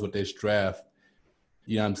it goes with this draft,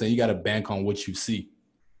 you know what I'm saying? You got to bank on what you see.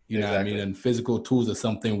 You know what I mean? And physical tools are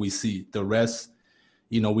something we see. The rest,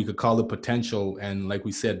 we could call it potential. And like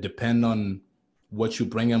we said, depend on what you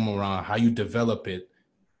bring them around, how you develop it.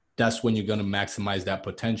 That's when you're going to maximize that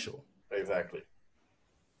potential. Exactly.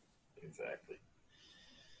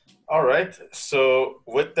 All right. So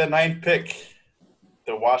with the 9th pick,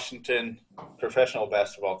 the Washington professional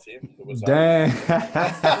basketball team. Dang.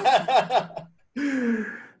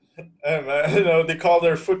 Hey, man, they call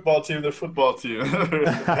their football team the football team.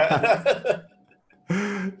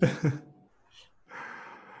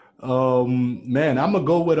 Man, I'm gonna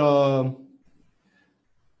go with an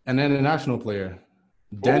international player,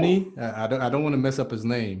 Denny. I don't want to mess up his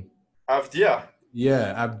name. Avdia.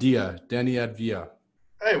 Yeah, Avdia. Denny Avdia.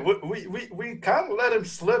 Hey, we kind of let him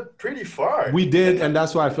slip pretty far. We did, and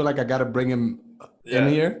that's why I feel like I got to bring him in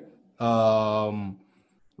here.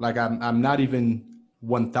 Like I'm not even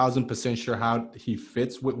 1,000% sure how he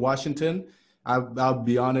fits with Washington. I'll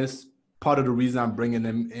be honest. Part of the reason I'm bringing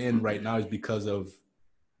him in right now is because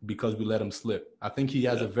we let him slip. I think he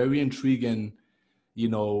has a very intriguing,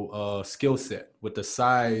 skill set with the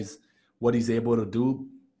size, what he's able to do.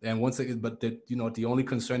 And the only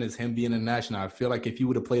concern is him being international. I feel like if he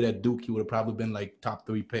would have played at Duke, he would have probably been like top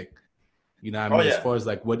 3 pick. You know what I mean? As far as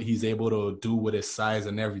like what he's able to do with his size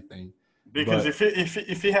and everything. Because if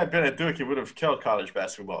he had been at Duke, he would have killed college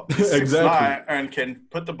basketball. Exactly. And can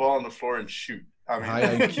put the ball on the floor and shoot. I mean,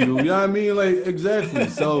 high IQ. You know what I mean? Like, exactly.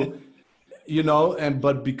 So,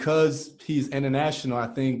 but because he's international, I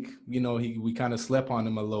think, we kind of slept on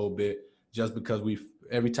him a little bit just because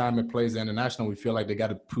every time it plays international, we feel like they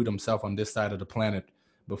got to put themselves on this side of the planet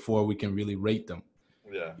before we can really rate them.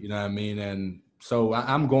 Yeah. You know what I mean? And so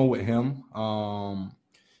I'm going with him.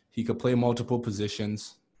 He could play multiple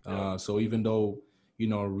positions. So even though,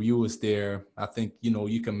 Ryu is there, I think,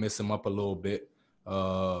 you can mess him up a little bit.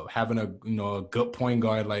 Having a good point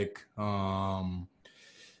guard like John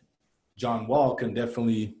Wall can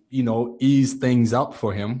definitely, ease things up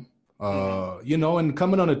for him. And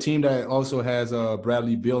coming on a team that also has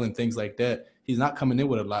Bradley Beal and things like that, he's not coming in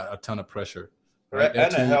with a ton of pressure. Right?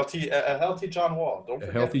 And a healthy John Wall. Don't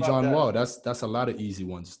forget healthy about John that. Wall. That's a lot of easy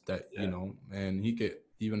ones that, and he could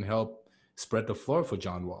even help spread the floor for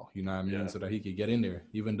John Wall, you know what I mean? So that he could get in there,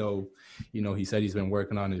 even though, he said he's been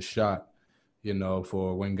working on his shot,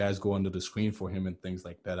 for when guys go under the screen for him and things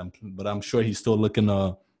like that. But I'm sure he's still looking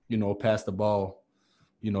to, pass the ball,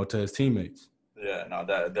 to his teammates. Yeah, no,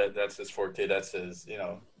 that's his forte. That's his,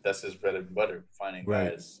 that's his bread and butter, finding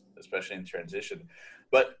guys, especially in transition.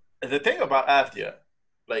 But the thing about Avdia,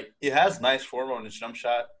 like, he has nice form on his jump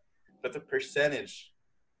shot, but the percentage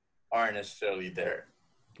aren't necessarily there.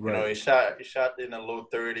 Right. He shot in the low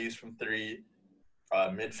 30s from three,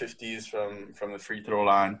 mid 50s from the free throw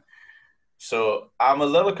line. So I'm a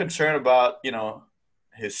little concerned about,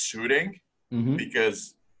 his shooting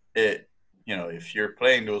because if you're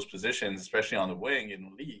playing those positions, especially on the wing in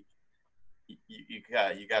the league, you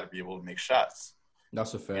got to be able to make shots.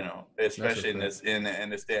 That's a fact. Especially in this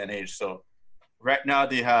day and age. So right now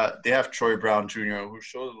they have Troy Brown Jr., who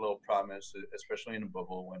showed a little promise, especially in the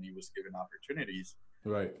bubble when he was given opportunities.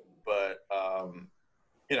 Right. But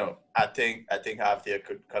I think Avdia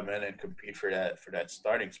could come in and compete for that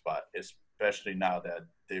starting spot, especially now that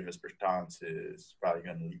Davis Bertans is probably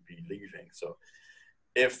going to be leaving. So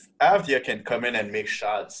if Avdia can come in and make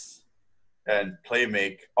shots and play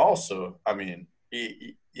make also, I mean,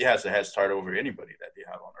 he has a head start over anybody that they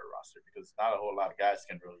have on their roster, because not a whole lot of guys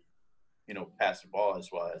can really, pass the ball as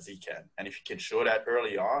well as he can. And if he can show that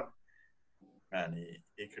early on, man,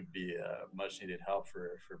 he could be a much needed help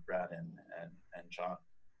for Brad and John.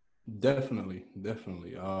 Definitely.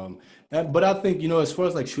 But I think, as far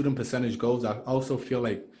as like shooting percentage goes, I also feel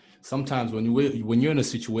like sometimes when you're in a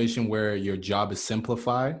situation where your job is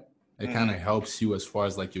simplified, it kind of helps you as far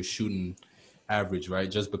as like your shooting average, right?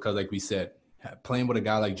 Just because, like we said, playing with a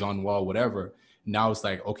guy like John Wall, whatever, now it's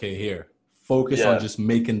like, okay, here, focus on just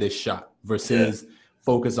making this shot versus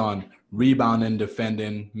focus on rebounding,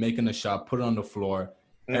 defending, making a shot, put it on the floor,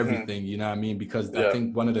 everything, you know what I mean? Because I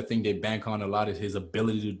think one of the things they bank on a lot is his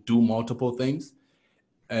ability to do multiple things.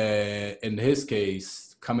 In his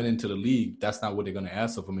case, coming into the league, that's not what they're going to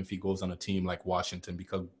ask of him if he goes on a team like Washington,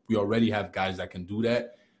 because we already have guys that can do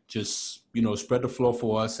that. Just, spread the floor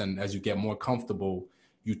for us. And as you get more comfortable,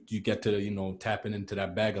 you get to, tapping into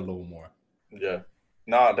that bag a little more. Yeah.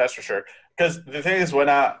 No, that's for sure. Because the thing is, when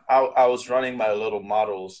I was running my little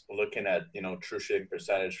models looking at, true shooting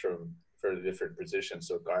percentage for the different positions,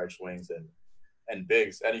 so guards, wings, and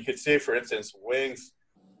bigs. And you could say, for instance, wings,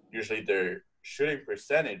 usually their shooting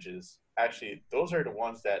percentages, actually, those are the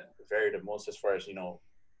ones that vary the most as far as,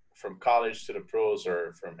 from college to the pros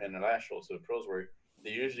or from international to the pros, where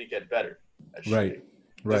they usually get better at shooting.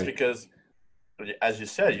 Right. Just because, as you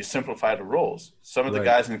said, you simplify the roles. Some of the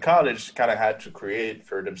guys in college kind of had to create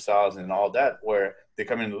for themselves and all that, where they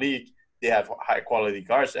come in the league, they have high-quality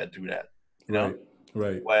guards that do that, you know?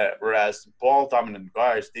 Right. Whereas ball-dominant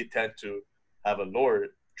guards, they tend to have a lower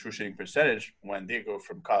true shooting percentage when they go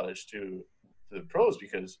from college to the pros,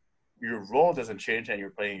 because your role doesn't change and you're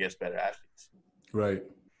playing against better athletes. Right.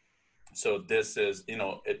 So this is,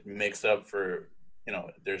 it makes up for,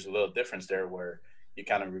 there's a little difference there where you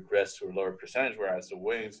kind of regress to a lower percentage, whereas the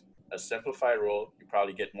wings, a simplified role, you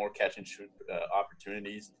probably get more catch and shoot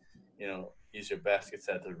opportunities, easier baskets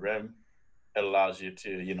at the rim. It allows you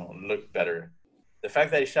to, look better. The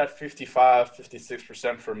fact that he shot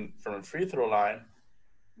 56% from a free throw line,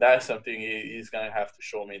 that's something he's going to have to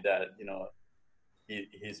show me that,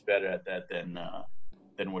 he's better at that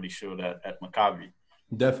than what he showed at Maccabi.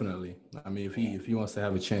 Definitely. I mean, if he wants to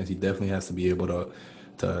have a chance, he definitely has to be able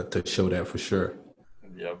to show that for sure.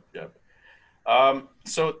 Yep.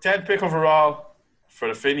 So 10th pick overall for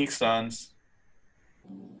the Phoenix Suns.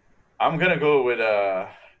 I'm going to go with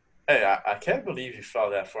hey, I can't believe you fell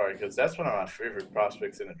that far, because that's one of my favorite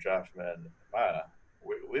prospects in the draft, man.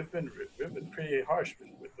 We've been pretty harsh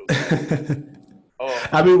with those guys.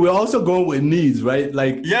 I mean, we're also going with needs, right?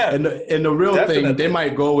 Like, and the real definitely. Thing, they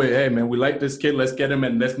might go with, hey, man, we like this kid, let's get him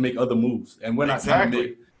and let's make other moves. And we're not trying to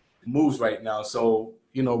make moves right now. So,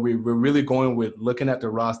 we're really going with looking at the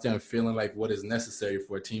roster and feeling like what is necessary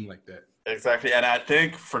for a team like that. Exactly. And I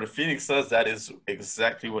think for the Phoenix Suns, that is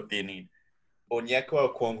exactly what they need.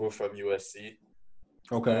 Onyeka Okongwu from USC.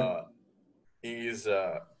 Okay. He's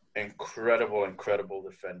an incredible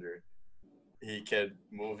defender. He can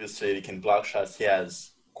move his feet. He can block shots. He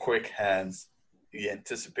has quick hands. He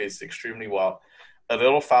anticipates extremely well. A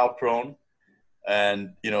little foul prone,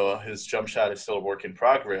 and his jump shot is still a work in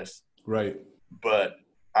progress. Right. But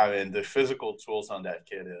I mean, the physical tools on that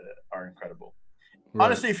kid are incredible. Right.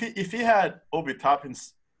 Honestly, if he had Obi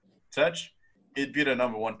Toppin's touch, he'd be the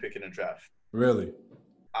number 1 pick in the draft. Really?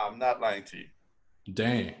 I'm not lying to you.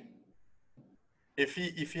 Dang. If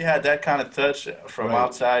he had that kind of touch from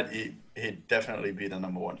outside, he'd definitely be the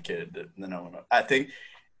number 1 kid. I think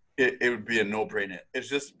it would be a no-brainer. It's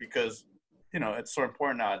just because, it's so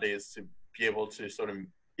important nowadays to be able to sort of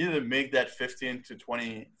either make that 15 to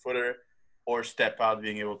 20 footer or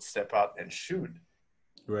being able to step out and shoot.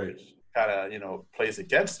 Right. Which kind of, plays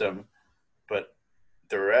against him. But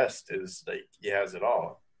the rest is like he has it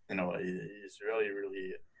all. He's really,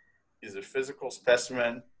 really – he's a physical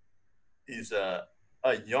specimen. He's a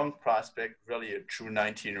young prospect, really a true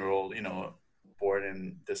 19-year-old, born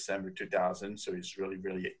in December 2000. So he's really,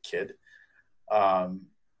 really a kid. And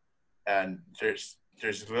there's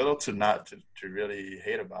little to really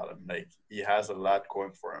hate about him. Like, he has a lot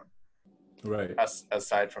going for him. Right.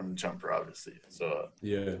 Aside from the jumper, obviously. So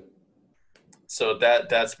yeah. So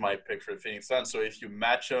that's my pick for the Phoenix Suns. So if you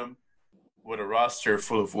match them with a roster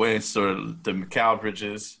full of wings, so the Mikal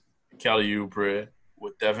Bridges, Kelly Oubre,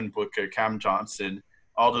 with Devin Booker, Cam Johnson,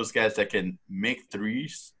 all those guys that can make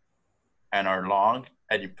threes and are long,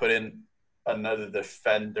 and you put in another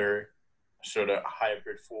defender, sort of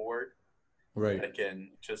hybrid forward, right? That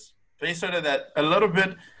can just play sort of that a little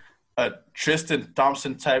bit Tristan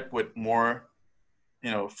Thompson type with more,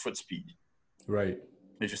 foot speed. Right.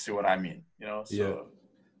 If you see what I mean, So yeah.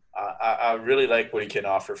 I really like what he can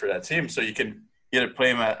offer for that team. So you can either play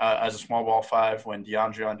him as a small ball 5 when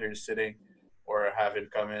DeAndre Hunter is sitting, or have him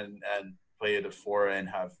come in and play at the 4 and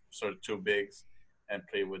have sort of 2 bigs and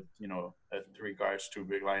play with, a 3 guards, 2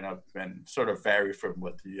 big lineup, and sort of vary from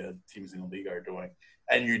what the teams in the league are doing.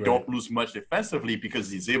 And you don't lose much defensively because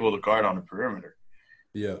he's able to guard on the perimeter.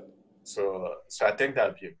 Yeah. So I think that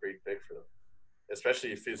would be a great pick for them,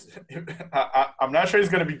 especially if he's I'm not sure he's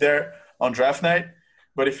going to be there on draft night,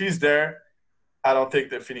 but if he's there, I don't think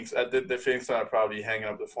the Phoenix are probably hanging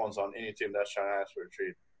up the phones on any team that's trying to ask for a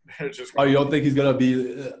trade. You don't think he's going to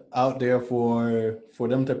be out there for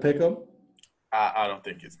them to pick him? I don't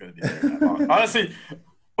think he's going to be there that long. Honestly,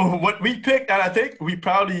 what we picked, and I think we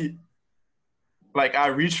probably – like, I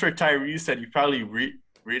reached for Tyrese, and you probably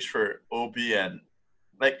reached for Obi, and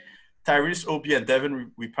like Tyrese, Obi, and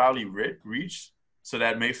Devin, we probably reached. So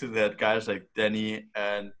that makes it that guys like Denny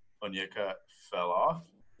and Onyeka fell off.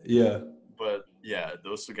 Yeah. But yeah,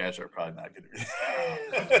 those 2 guys are probably not going to be.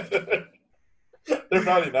 They're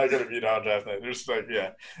probably not going to be on draft night. They're just like,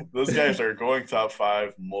 yeah, those guys are going top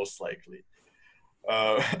 5 most likely.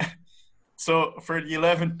 So for the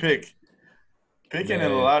 11th pick. Picking in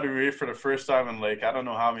the lottery for the first time in like I don't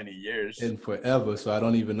know how many years. In forever, so I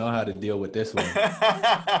don't even know how to deal with this one.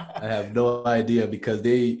 I have no idea because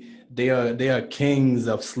they are kings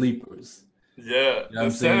of sleepers. Yeah, the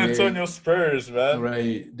San Antonio Spurs, man.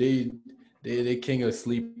 Right, they king of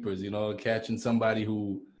sleepers. Catching somebody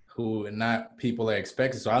who not people are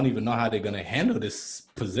expecting. So I don't even know how they're gonna handle this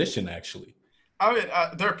position actually. I mean,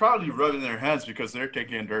 they're probably rubbing their hands because they're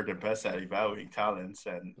thinking they're the best at evaluating talents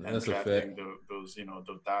and drafting those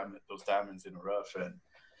diamonds in the rough,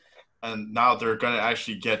 and now they're gonna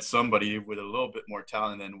actually get somebody with a little bit more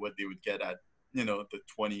talent than what they would get at the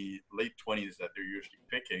late 20s that they're usually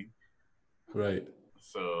picking. Right.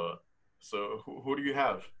 So who do you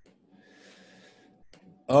have?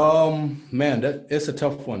 Man, it's a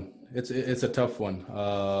tough one. It's a tough one.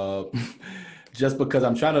 Just because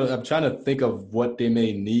I'm trying to think of what they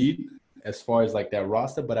may need as far as like that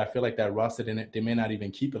roster, but I feel like that roster they may not even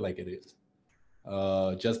keep it like it is.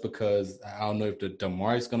 Just because I don't know if the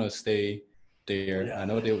DeMar is gonna stay there. Yeah. I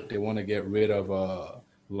know they want to get rid of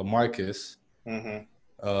LaMarcus.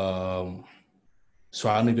 Mm-hmm. So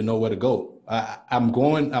I don't even know where to go.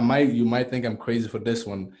 You might think I'm crazy for this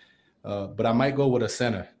one, but I might go with a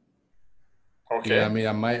center. Okay. Yeah, I mean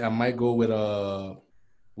I might go with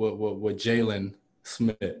with Jalen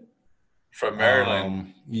Smith from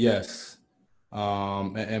Maryland. Yes.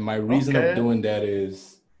 And my reason of doing that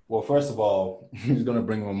is, well, first of all, he's going to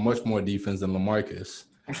bring him much more defense than LaMarcus.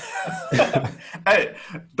 Hey,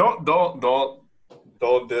 don't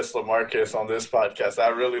diss LaMarcus on this podcast. I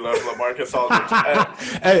really love LaMarcus Aldridge.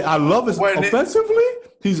 Hey, I love his offensively.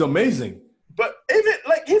 He's amazing. But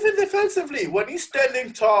even defensively, when he's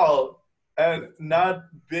standing tall and not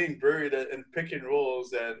being buried in pick and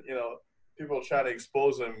rolls, and people trying to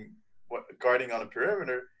expose him guarding on the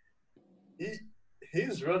perimeter,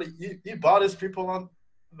 he's really he bought his people on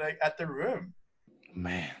like at the rim.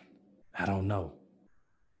 Man, I don't know.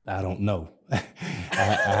 I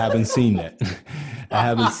haven't seen that. I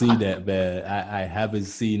haven't seen that, man. I haven't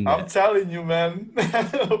seen that. I'm telling you, man.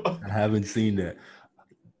 I haven't seen that.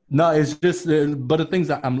 No, it's just, but the things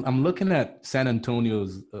that I'm looking at San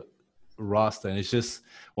Antonio's roster, and it's just,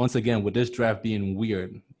 once again, with this draft being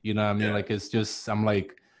weird, you know what I mean? Like, it's just, I'm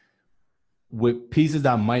like, with pieces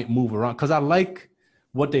that might move around, because I like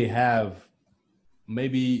what they have,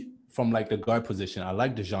 maybe from like the guard position. I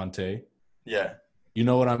like DeJounte. Yeah. You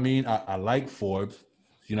know what I mean? I like Forbes.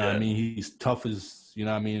 You know what I mean? He's tough as, you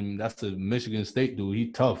know what I mean? That's a Michigan State dude. He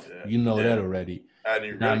tough. Yeah. You know that already. And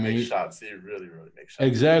he really makes shots. He really makes shots.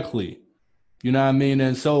 Exactly. You know what I mean?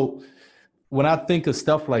 And so when I think of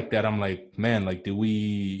stuff like that, I'm like, man, like, are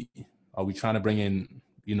we trying to bring in,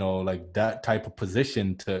 you know, like that type of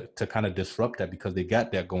position to kind of disrupt that, because they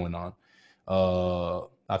got that going on.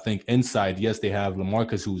 I think inside, yes, they have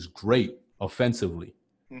LaMarcus, who's great offensively,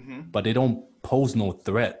 but they don't pose no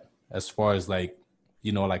threat as far as like,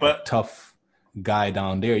 you know, like a tough guy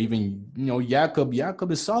down there. Even, you know, Jakob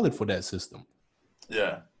is solid for that system.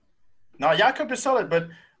 Yeah. No, Jakob is solid, but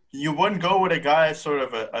you wouldn't go with a guy sort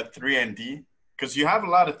of a 3-and-D, because you have a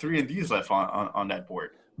lot of 3-and-Ds left on that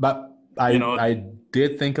board. But I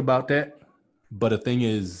did think about that. But the thing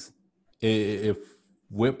is, if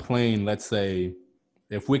we're playing, let's say,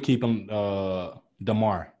 if we're keeping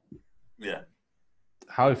DeMar,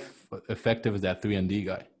 how effective is that 3-and-D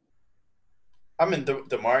guy? I mean,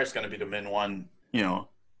 DeMar is going to be the main one, you know,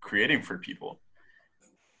 creating for people.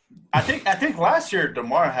 I think last year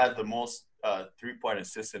DeMar had the most 3-point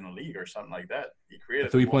assists in the league or something like that. He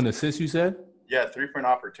created 3-point assists, you said? Yeah, 3-point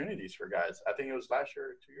opportunities for guys. I think it was last year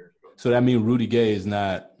or 2 years ago. So that means Rudy Gay is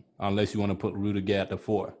not, unless you want to put Rudy Gay at the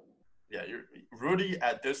 4. Yeah, Rudy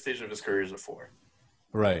at this stage of his career is a 4.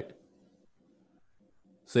 Right.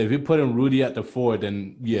 So if you put in Rudy at the 4,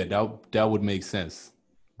 then yeah, that would make sense.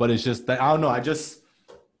 But it's just that, I don't know.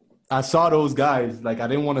 I saw those guys. Like, I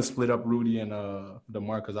didn't want to split up Rudy and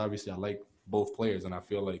DeMar, because obviously I like both players, and I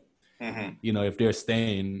feel like, you know, if they're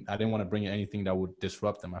staying, I didn't want to bring in anything that would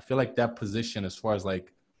disrupt them. I feel like that position, as far as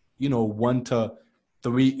like, you know, 1 to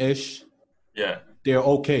 3-ish, they're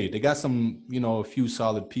okay. They got some, you know, a few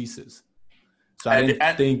solid pieces. So I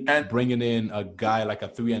didn't think bringing in a guy like a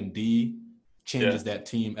 3-and-D changes that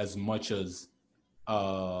team as much as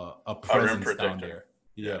a presence down there.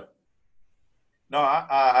 Yeah. No,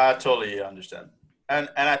 I totally understand. And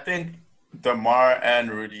I think DeMar and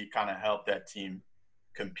Rudy kind of helped that team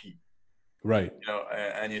compete. Right. You know,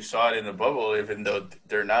 and you saw it in the bubble, even though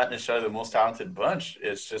they're not necessarily the most talented bunch.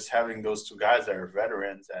 It's just having those two guys that are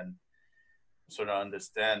veterans and sort of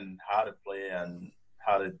understand how to play and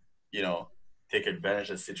how to, you know, take advantage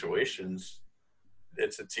of situations.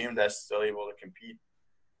 It's a team that's still able to compete.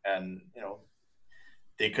 And, you know,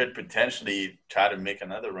 they could potentially try to make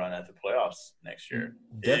another run at the playoffs next year.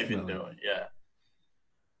 Definitely.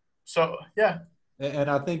 So, yeah. And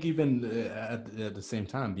I think even at the same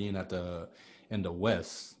time, being in the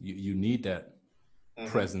West, you need that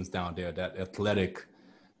presence down there, that athletic,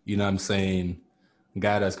 you know what I'm saying,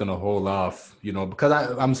 guy that's going to hold off, you know, because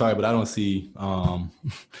I'm sorry, but I don't see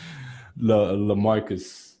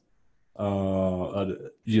LaMarcus,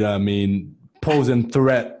 you know what I mean, posing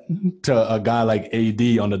threat to a guy like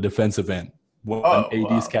AD on the defensive end. When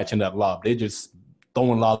AD's catching that lob, they just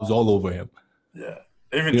throwing lobs all over him. Yeah,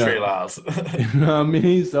 even Trey Lyles. You know what I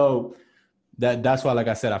mean? So that's why, like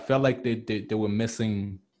I said, I felt like they were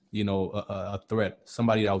missing, you know, a threat,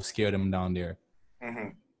 somebody that would scare them down there.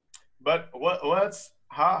 But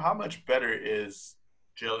how much better is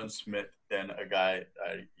Jalen Smith than a guy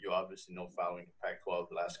you obviously know following the Pac-12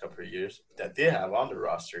 the last couple of years that they have on the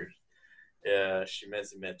roster?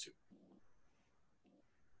 Chimezie Metu.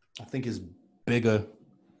 I think he's bigger,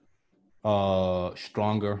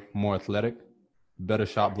 stronger, more athletic, better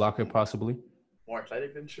shot blocker possibly. More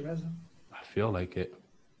athletic than Chimezie? I feel like it.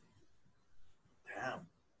 Damn.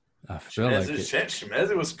 I feel like it.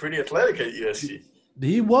 Chimezie was pretty athletic at USC.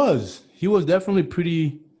 He was definitely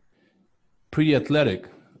pretty athletic.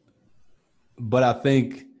 But I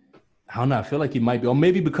think, I don't know, I feel like he might be, or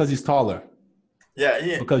maybe because he's taller.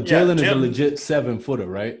 Yeah. Because Jalen is a legit 7-footer,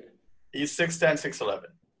 right? He's 6'10", 6'11".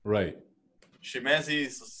 Right.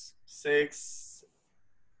 Chimezie's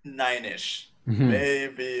 6'9"-ish.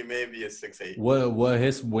 Maybe a 6'8". What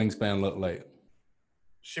his wingspan look like?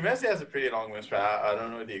 Chimezie has a pretty long wingspan. I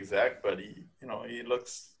don't know the exact, but he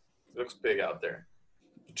looks big out there.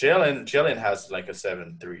 Jalen has like a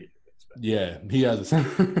 7'3" wingspan. Yeah, he has a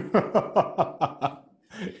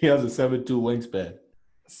 7'2" wingspan.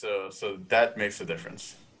 So that makes a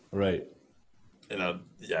difference. Right.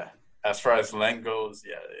 Yeah. As far as length goes,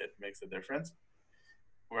 yeah, it makes a difference.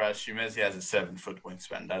 Whereas Chimezie has a 7-foot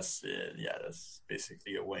wingspan. That's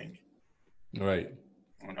basically a wing. Right.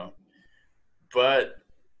 But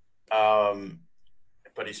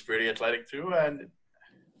he's pretty athletic too.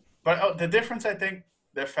 But the difference, I think,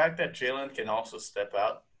 the fact that Jalen can also step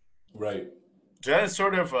out. Right. Jalen is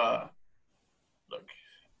sort of look.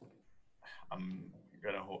 I'm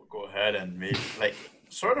gonna go ahead and maybe like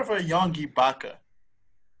sort of a young Ibaka.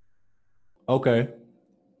 Okay.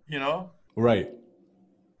 Right.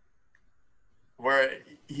 Where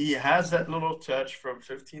he has that little touch from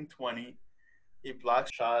 15-20. He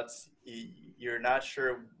blocks shots. You're not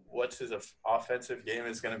sure what his offensive game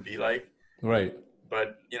is going to be like. Right.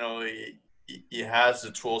 But, he has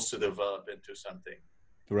the tools to develop into something.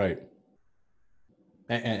 Right.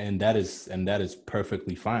 And that is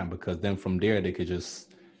perfectly fine, because then from there they could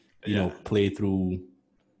just, play through,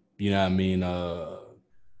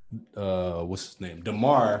 what's his name?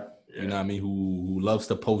 DeMar, who loves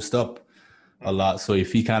to post up a lot. So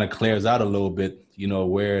if he kind of clears out a little bit,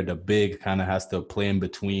 where the big kind of has to play in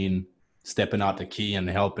between stepping out the key and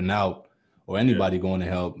helping out, or anybody going to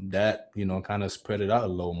help, that, kind of spread it out a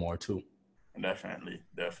little more too. Definitely.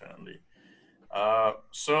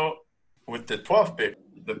 So with the 12th pick,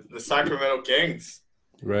 the Sacramento Kings.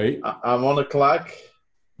 Right. I'm on the clock.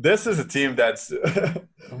 This is a team that's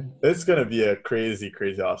it's going to be a crazy,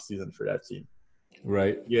 crazy offseason for that team.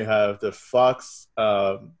 Right. You have the Fox,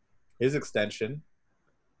 his extension,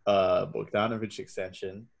 Bogdanovic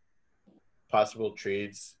extension, possible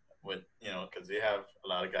trades with, because they have a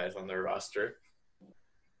lot of guys on their roster.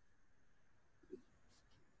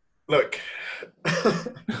 Look,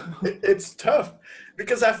 it's tough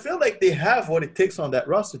because I feel like they have what it takes on that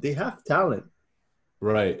roster. They have talent.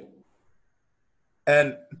 Right.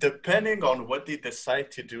 And depending on what they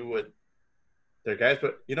decide to do with their guys,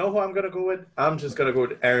 but you know who I'm going to go with? I'm just going to go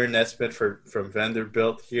with Aaron Nesmith from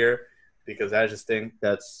Vanderbilt here, because I just think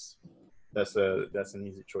that's an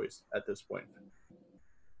easy choice at this point.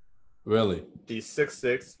 Really? He's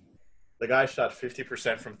 6'6". The guy shot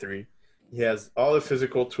 50% from three. He has all the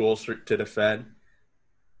physical tools to defend.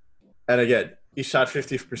 And again, he shot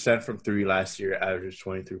 50% from three last year, averaged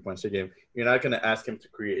 23 points a game. You're not going to ask him to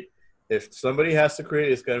create. If somebody has to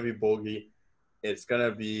create, it's going to be Bogey. It's going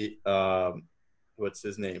to be, what's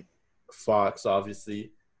his name? Fox,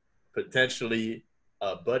 obviously. Potentially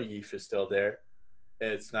Buddy, if he's still there.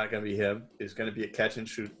 It's not going to be him. It's going to be a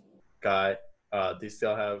catch-and-shoot guy. They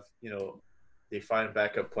still have, they find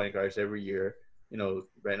backup point guards every year.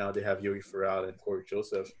 Right now they have Yogi Ferrell and Corey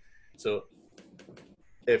Joseph. So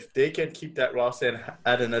if they can keep that roster and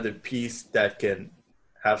add another piece that can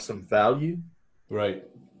have some value. Right.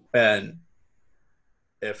 And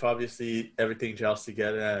if obviously everything gels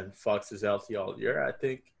together and Fox is healthy all year, I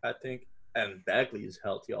think, and Bagley is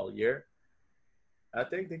healthy all year, I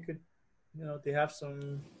think they could,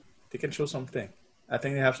 they can show something. I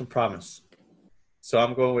think they have some promise. So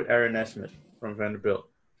I'm going with Aaron Nesmith from Vanderbilt.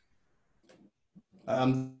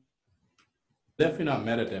 I'm definitely not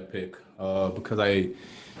mad at that pick, because I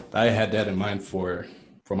had that in mind for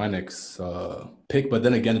my next pick. But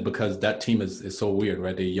then again, because that team is so weird,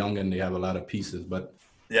 right? They're young and they have a lot of pieces. But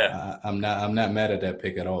yeah, I'm not mad at that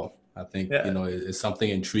pick at all. I think it's something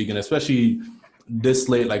intriguing, especially this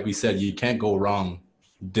late. Like we said, you can't go wrong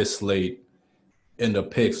this late in the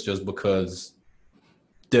picks, just because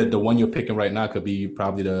the one you're picking right now could be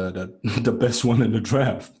probably the best one in the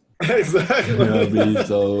draft. Exactly. You know what I mean?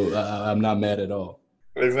 So I'm not mad at all.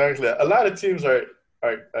 Exactly. A lot of teams are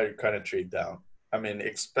kind of trade down. I mean,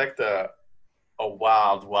 expect a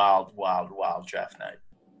wild draft night.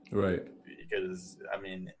 Right. Because, I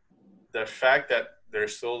mean, the fact that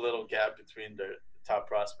there's so little gap between the top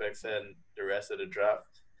prospects and the rest of the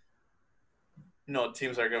draft,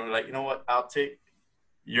 teams are going to be like, you know what, I'll take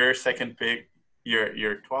your second pick,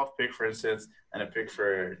 your 12th pick, for instance, and a pick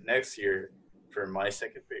for next year for my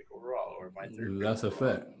second pick overall, or my third pick. That's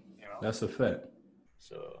overall. A fact. That's a fact.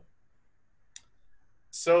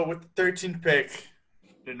 So with the 13th pick,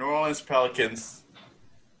 the New Orleans Pelicans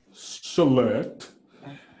select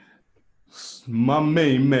my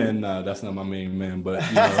main man. Nah, that's not my main man, but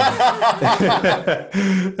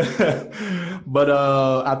but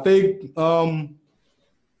I think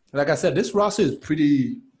like I said, this roster is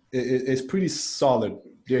pretty solid.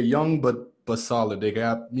 They're young but solid. They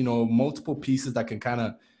got, multiple pieces that can kind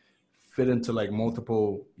of fit into like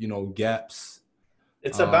multiple, gaps.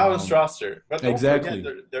 It's a balanced roster. But exactly.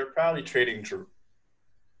 They're probably trading Drew.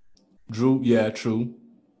 Drew, yeah, true.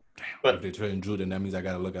 Damn, but if they're trading Drew, then that means I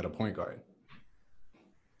got to look at a point guard.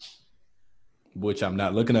 which I'm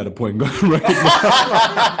not looking at a point guard right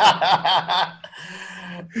now.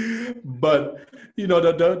 But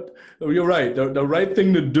you're right. The right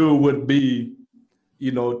thing to do would be,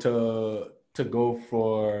 to go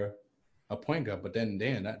for a point guard. But then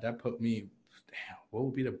that put me, damn, what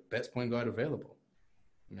would be the best point guard available?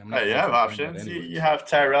 I mean, you have options. You have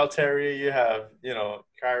Tyrell Terry. You have,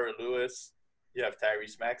 Kyra Lewis. You have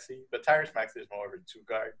Tyrese Maxey. But Tyrese Maxey is more of a two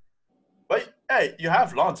guard. But, hey, you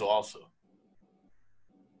have Lonzo also.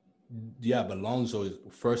 Yeah, but Lonzo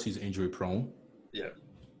he's injury prone. Yeah.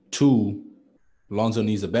 2, Lonzo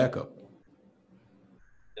needs a backup.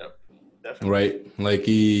 Yep, definitely. Right? Like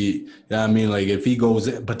if he goes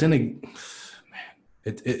in, but then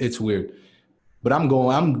it's weird. But I'm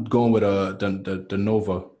going with the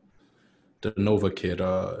Nova kid,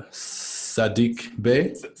 Saddiq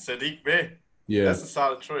Bey. Saddiq Bey. Yeah, that's a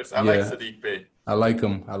solid choice. I like Saddiq Bey. I like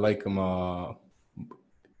him.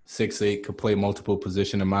 6'8", could play multiple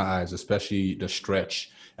positions in my eyes, especially the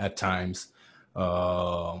stretch at times. He's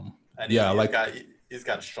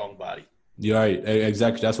got a strong body. You're right,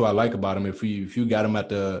 exactly. That's what I like about him. If you got him at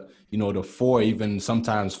the the 4, even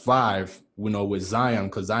sometimes 5, with Zion,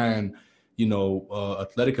 because Zion,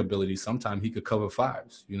 athletic ability, sometimes he could cover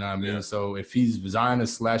 5s. You know what I mean? Yeah. So if Zion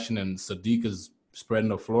is slashing and Saddiq is spreading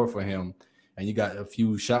the floor for him, and you got a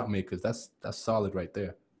few shot makers, that's solid right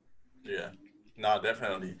there. Yeah, no,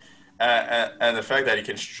 definitely, and the fact that he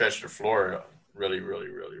can stretch the floor really, really,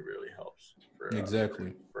 really, really helps.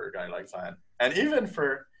 Exactly. For a guy like Zion. And even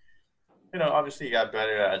for, obviously he got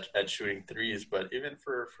better at shooting threes, but even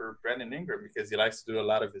for Brandon Ingram, because he likes to do a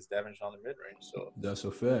lot of his damage on the mid-range. So that's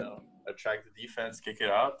a fact. Attract the defense, kick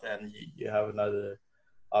it out, and you have another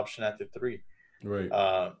option at the 3. Right.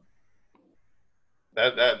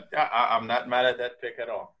 I'm not mad at that pick at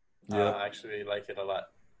all. Yeah. I actually like it a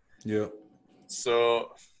lot. Yeah.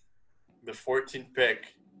 So the 14th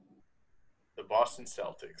pick, the Boston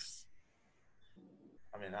Celtics.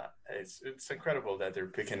 I mean, it's incredible that they're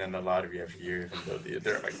picking in the lottery every year, even though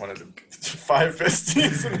they're like one of the 5 best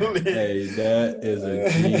teams in the league. Hey, that is a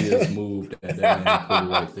genius move that man put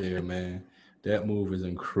right there, man. That move is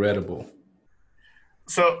incredible.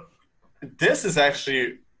 So this is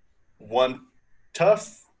actually one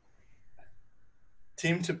tough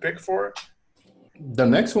team to pick for. The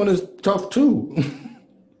next one is tough too.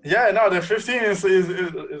 Yeah, no, the 15 is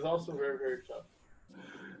also very, very tough.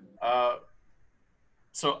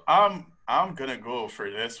 So I'm gonna go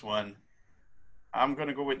for this one. I'm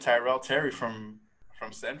gonna go with Tyrell Terry from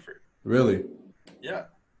Stanford. Really? Yeah.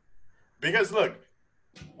 Because look,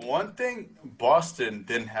 one thing Boston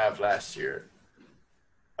didn't have last year,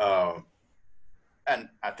 and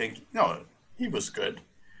I think he was good,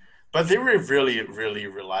 but they were really, really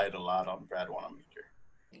relied a lot on Brad Wanamaker.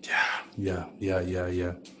 Yeah.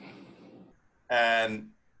 And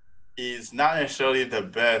he's not necessarily the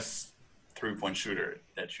best 3-point shooter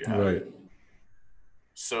that you have. Right.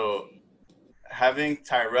 So having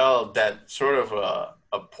Tyrell, that sort of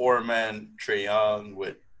a poor man Trae Young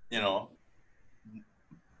with,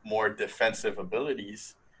 more defensive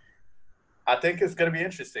abilities, I think it's going to be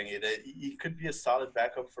interesting. He could be a solid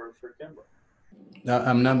backup for Kemba.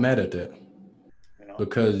 I'm not mad at that.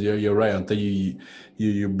 Because you're right. I think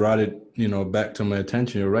you brought it, back to my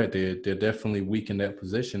attention. You're right. They're definitely weak in that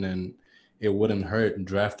position, and it wouldn't hurt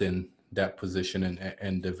drafting that position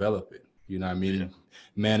and develop it. You know what I mean? Yeah.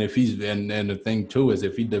 Man, if he's and the thing too is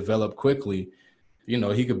if he developed quickly,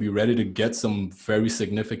 he could be ready to get some very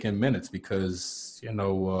significant minutes because,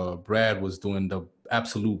 Brad was doing the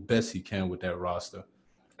absolute best he can with that roster.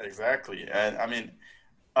 Exactly. And I mean,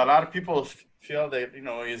 a lot of people feel that,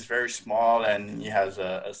 he's very small and he has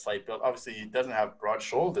a slight build. Obviously, he doesn't have broad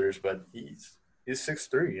shoulders, but he's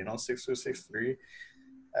 6'3", 6'2", 6'3".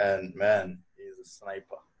 And, man, he's a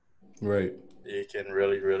sniper. Right. He can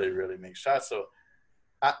really, really, really make shots. So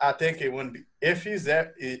I think it wouldn't be – if he's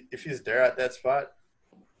there at that spot,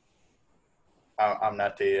 I'm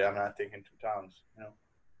not thinking 2 times,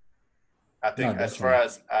 I think as far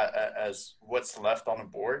as what's left on the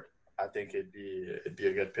board, I think it'd be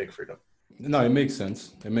a good pick for them. No, it makes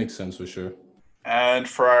sense. It makes sense for sure. And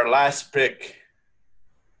for our last pick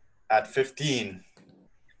at 15,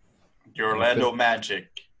 the Orlando Magic.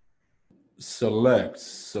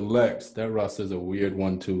 Selects. That roster's a weird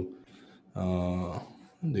one too.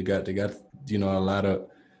 They got a lot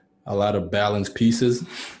of balanced pieces.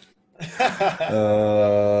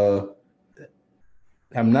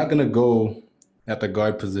 I'm not gonna go at the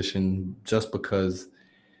guard position just because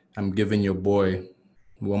I'm giving your boy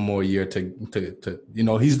one more year to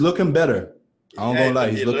he's looking better. I don't gonna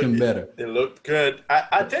lie, he's looking better. They looked good.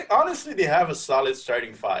 I think honestly they have a solid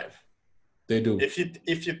starting 5. They do. If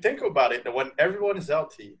you think about it, when everyone is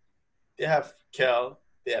healthy, they have Kel,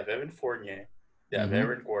 they have Evan Fournier, they have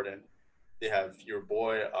Aaron Gordon, they have your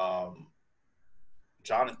boy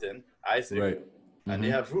Jonathan Isaac, right, and they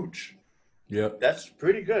have Vooch. Yep, that's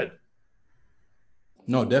pretty good.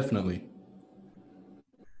 No, definitely.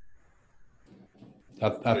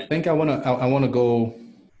 I think I wanna go.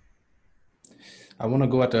 I wanna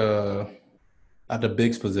go at the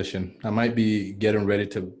bigs position. I might be getting ready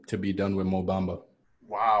to be done with Mo Bamba.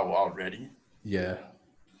 Wow, already? Yeah.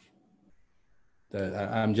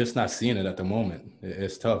 I'm just not seeing it at the moment.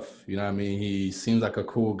 It's tough. You know what I mean? He seems like a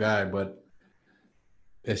cool guy, but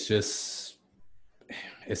it's just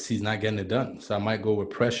he's not getting it done. So I might go with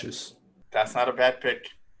Precious. That's not a bad pick.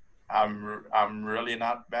 I'm really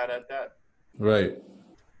not mad at that. Right.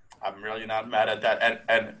 I'm really not mad at that.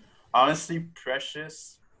 And honestly,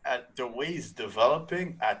 Precious, at the way he's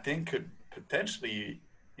developing, I think could potentially,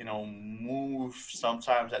 move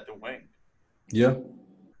sometimes at the wing. Yeah.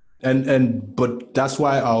 But that's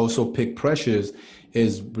why I also pick Precious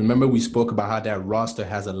is remember we spoke about how that roster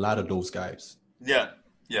has a lot of those guys. Yeah.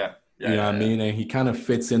 You know what I mean? And he kind of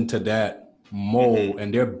fits into that mold,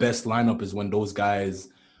 and their best lineup is when those guys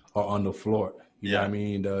are on the floor. You know what I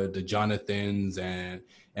mean? The Jonathans and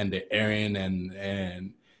the Aaron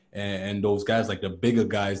and those guys, like the bigger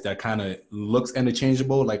guys that kind of looks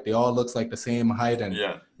interchangeable, like they all looks like the same height, and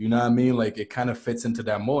you know what I mean? Like it kind of fits into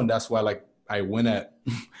that mold, and that's why like I went at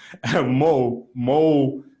Mo.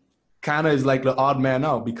 Mo kind of is like the odd man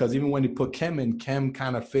out because even when you put Kem in, Kem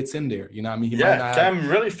kind of fits in there. You know what I mean? He might not Kem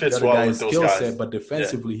really fits well with those guys. Set, but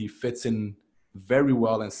defensively he fits in very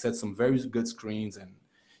well and sets some very good screens and,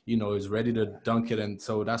 is ready to dunk it. And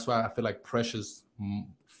so that's why I feel like Precious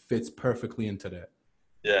fits perfectly into that.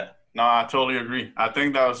 Yeah. No, I totally agree. I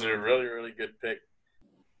think that was a really, really good pick.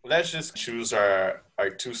 Let's just choose our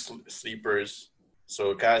two sleepers.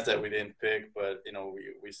 So guys that we didn't pick, but,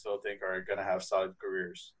 we still think are going to have solid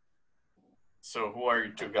careers. So who are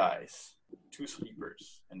your two guys? Two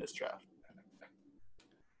sleepers in this draft?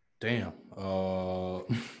 Damn.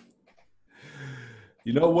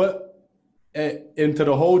 You know what? Into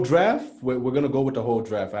the whole draft, we're going to go with the whole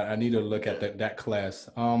draft. I need to look at that class.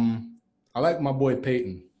 I like my boy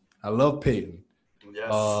Peyton. I love Peyton.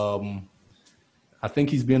 Yes. I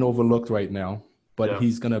think he's being overlooked right now, but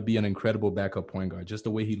he's going to be an incredible backup point guard. Just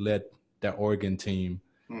the way he led that Oregon team.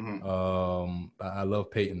 I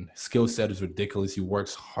love Peyton. Skill set is ridiculous. He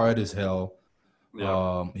works hard as hell.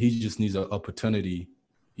 He just needs an opportunity,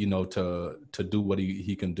 to do what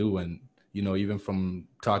he can do. And, even from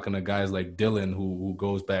talking to guys like Dylan, who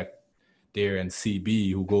goes back there, and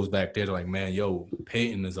CB, who goes back there, they're like, man,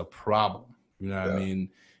 Peyton is a problem. You know what I mean?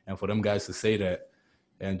 And for them guys to say that,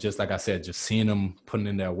 and just like I said, just seeing them putting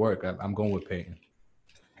in that work, I'm going with Peyton.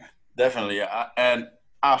 Definitely.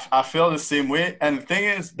 I feel the same way. And the thing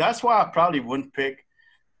is, that's why I probably wouldn't pick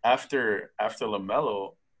after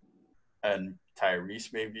LaMelo and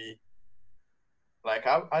Tyrese maybe. Like,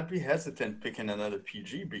 I'd be hesitant picking another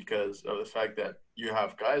PG because of the fact that you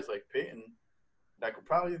have guys like Peyton that could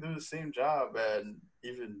probably do the same job and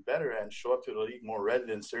even better and show up to the league more ready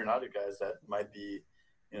than certain other guys that might be,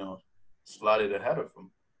 slotted ahead of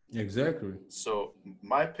him. Exactly. So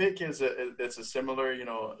my pick is a similar,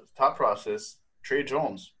 thought process. Tre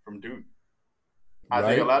Jones from Duke. I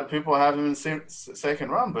think a lot of people have him in the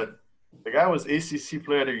second round, but the guy was ACC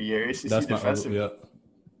Player of the Year, ACC Defensive.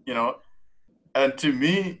 And to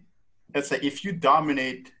me, it's like if you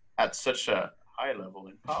dominate at such a high level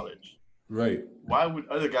in college, right? Why would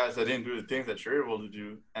other guys that didn't do the things that you're able to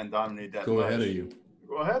do and dominate that go ahead of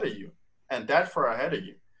you, and that far ahead of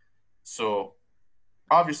you? So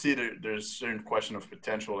obviously there's a certain question of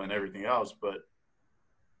potential and everything else, but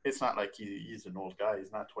it's not like he's an old guy.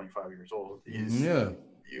 He's not 25 years old.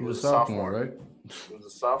 He was a sophomore, right? He was a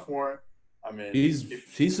sophomore. I mean, he's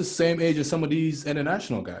the same age as some of these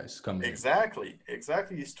international guys coming. Exactly.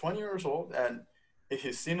 He's 20 years old, and if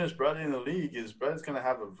he's seen his brother in the league, his brother's gonna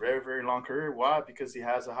have a very, very long career. Why? Because he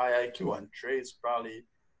has a high IQ, and Tre's probably,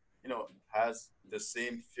 has the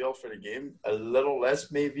same feel for the game, a little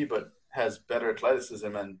less maybe, but has better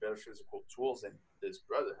athleticism and better physical tools than his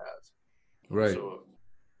brother has. Right. So,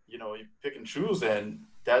 you pick and choose, and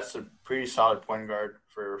that's a pretty solid point guard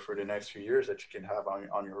for the next few years that you can have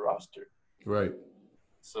on your roster. Right.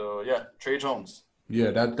 So yeah, Tre Jones. Yeah,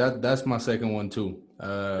 that's my second one too.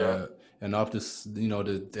 And off this,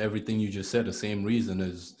 everything you just said, the same reason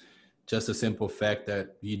is just a simple fact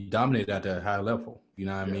that he dominated at a high level. You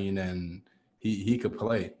know what I mean? And he could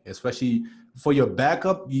play, especially for your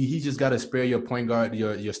backup. He just got to spare your point guard,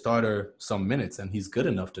 your starter, some minutes, and he's good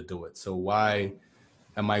enough to do it. So why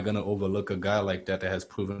am I gonna overlook a guy like that has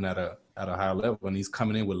proven at a higher level, and he's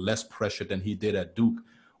coming in with less pressure than he did at Duke,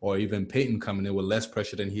 or even Peyton coming in with less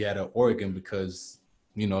pressure than he had at Oregon because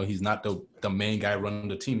he's not the main guy running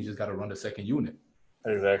the team. He just got to run the second unit.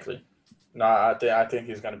 Exactly. No, I think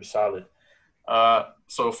he's gonna be solid.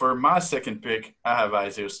 So for my second pick, I have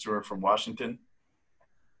Isaiah Stewart from Washington.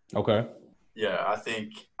 Okay. Yeah, I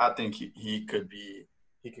think he could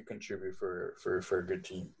contribute for a good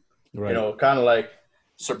team. Right. Kind of like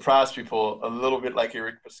surprise people a little bit like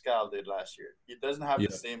Eric Pascal did last year. He doesn't have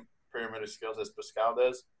the same perimeter skills as Pascal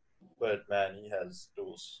does, but man, he has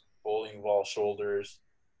those bowling ball shoulders.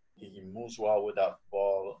 He moves well without the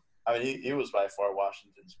ball. I mean, he was by far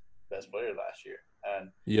Washington's best player last year,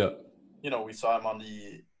 and we saw him on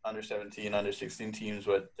the under 17, under 16 teams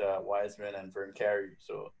with Wiseman and Vern Carey.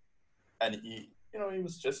 So, and he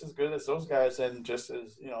was just as good as those guys and just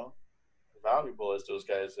as valuable as those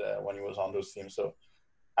guys when he was on those teams. So,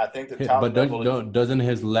 I think the talent level. Doesn't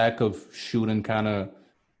his lack of shooting kind of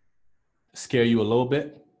scare you a little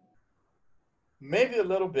bit? Maybe a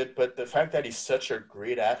little bit, but the fact that he's such a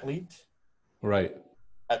great athlete, right?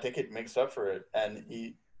 I think it makes up for it. And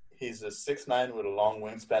he's a 6'9" with a long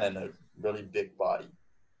wingspan and a really big body.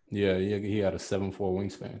 Yeah, he had a 7'4"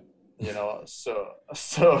 wingspan.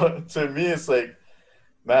 So to me, it's like,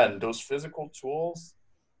 man, those physical tools,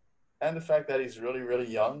 and the fact that he's really, really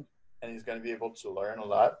young and he's going to be able to learn a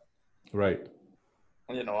lot. Right.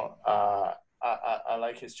 I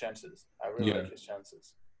like his chances. I really like his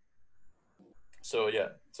chances. So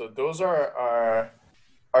so those are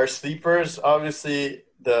our sleepers. Obviously,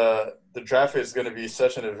 the draft is going to be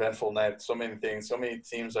such an eventful night. So many things. So many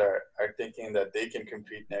teams are thinking that they can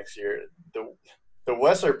compete next year. The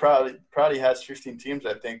West probably has 15 teams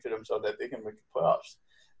that think to themselves that they can make the playoffs.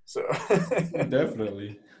 So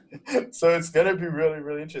definitely. So it's going to be really,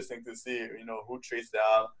 really interesting to see who trades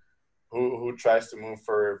down, who tries to move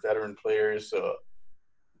for veteran players. So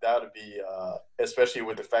that would be, especially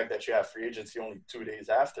with the fact that you have free agency only 2 days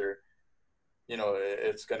after,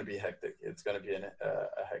 it's going to be hectic. It's going to be a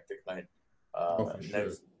hectic night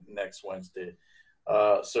next Wednesday.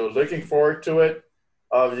 So looking forward to it.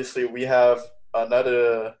 Obviously, we have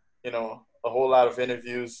another, a whole lot of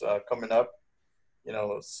interviews coming up,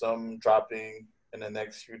 some dropping in the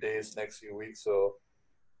next few days, next few weeks. So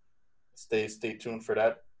stay tuned for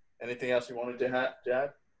that. Anything else you wanted to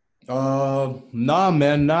add? Nah,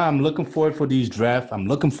 man. I'm looking forward for these drafts. I'm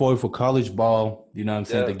looking forward for college ball. You know what I'm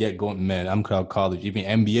saying? To get going, man. I'm proud college. Even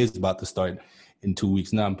NBA is about to start in 2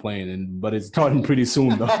 weeks. Now I'm playing, but it's starting pretty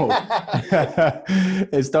soon, though.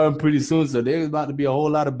 It's starting pretty soon, so there's about to be a whole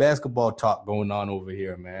lot of basketball talk going on over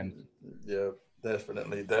here, man. Yeah,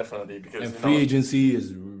 definitely. Because free agency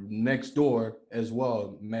is next door as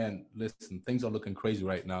well, man. Listen, things are looking crazy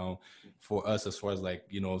right now for us as far as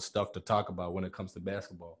stuff to talk about when it comes to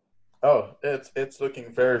basketball. Oh, it's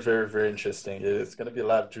looking very, very, very interesting. It's going to be a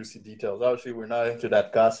lot of juicy details. Obviously, we're not into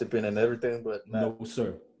that gossiping and everything, but no,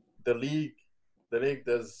 sir. The league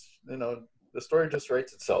does. The story just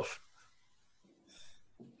writes itself.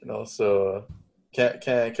 So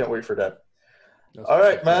can't wait for that. All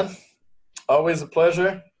right, man. Always a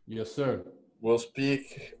pleasure. Yes, sir. We'll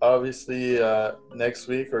speak obviously next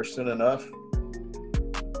week or soon enough.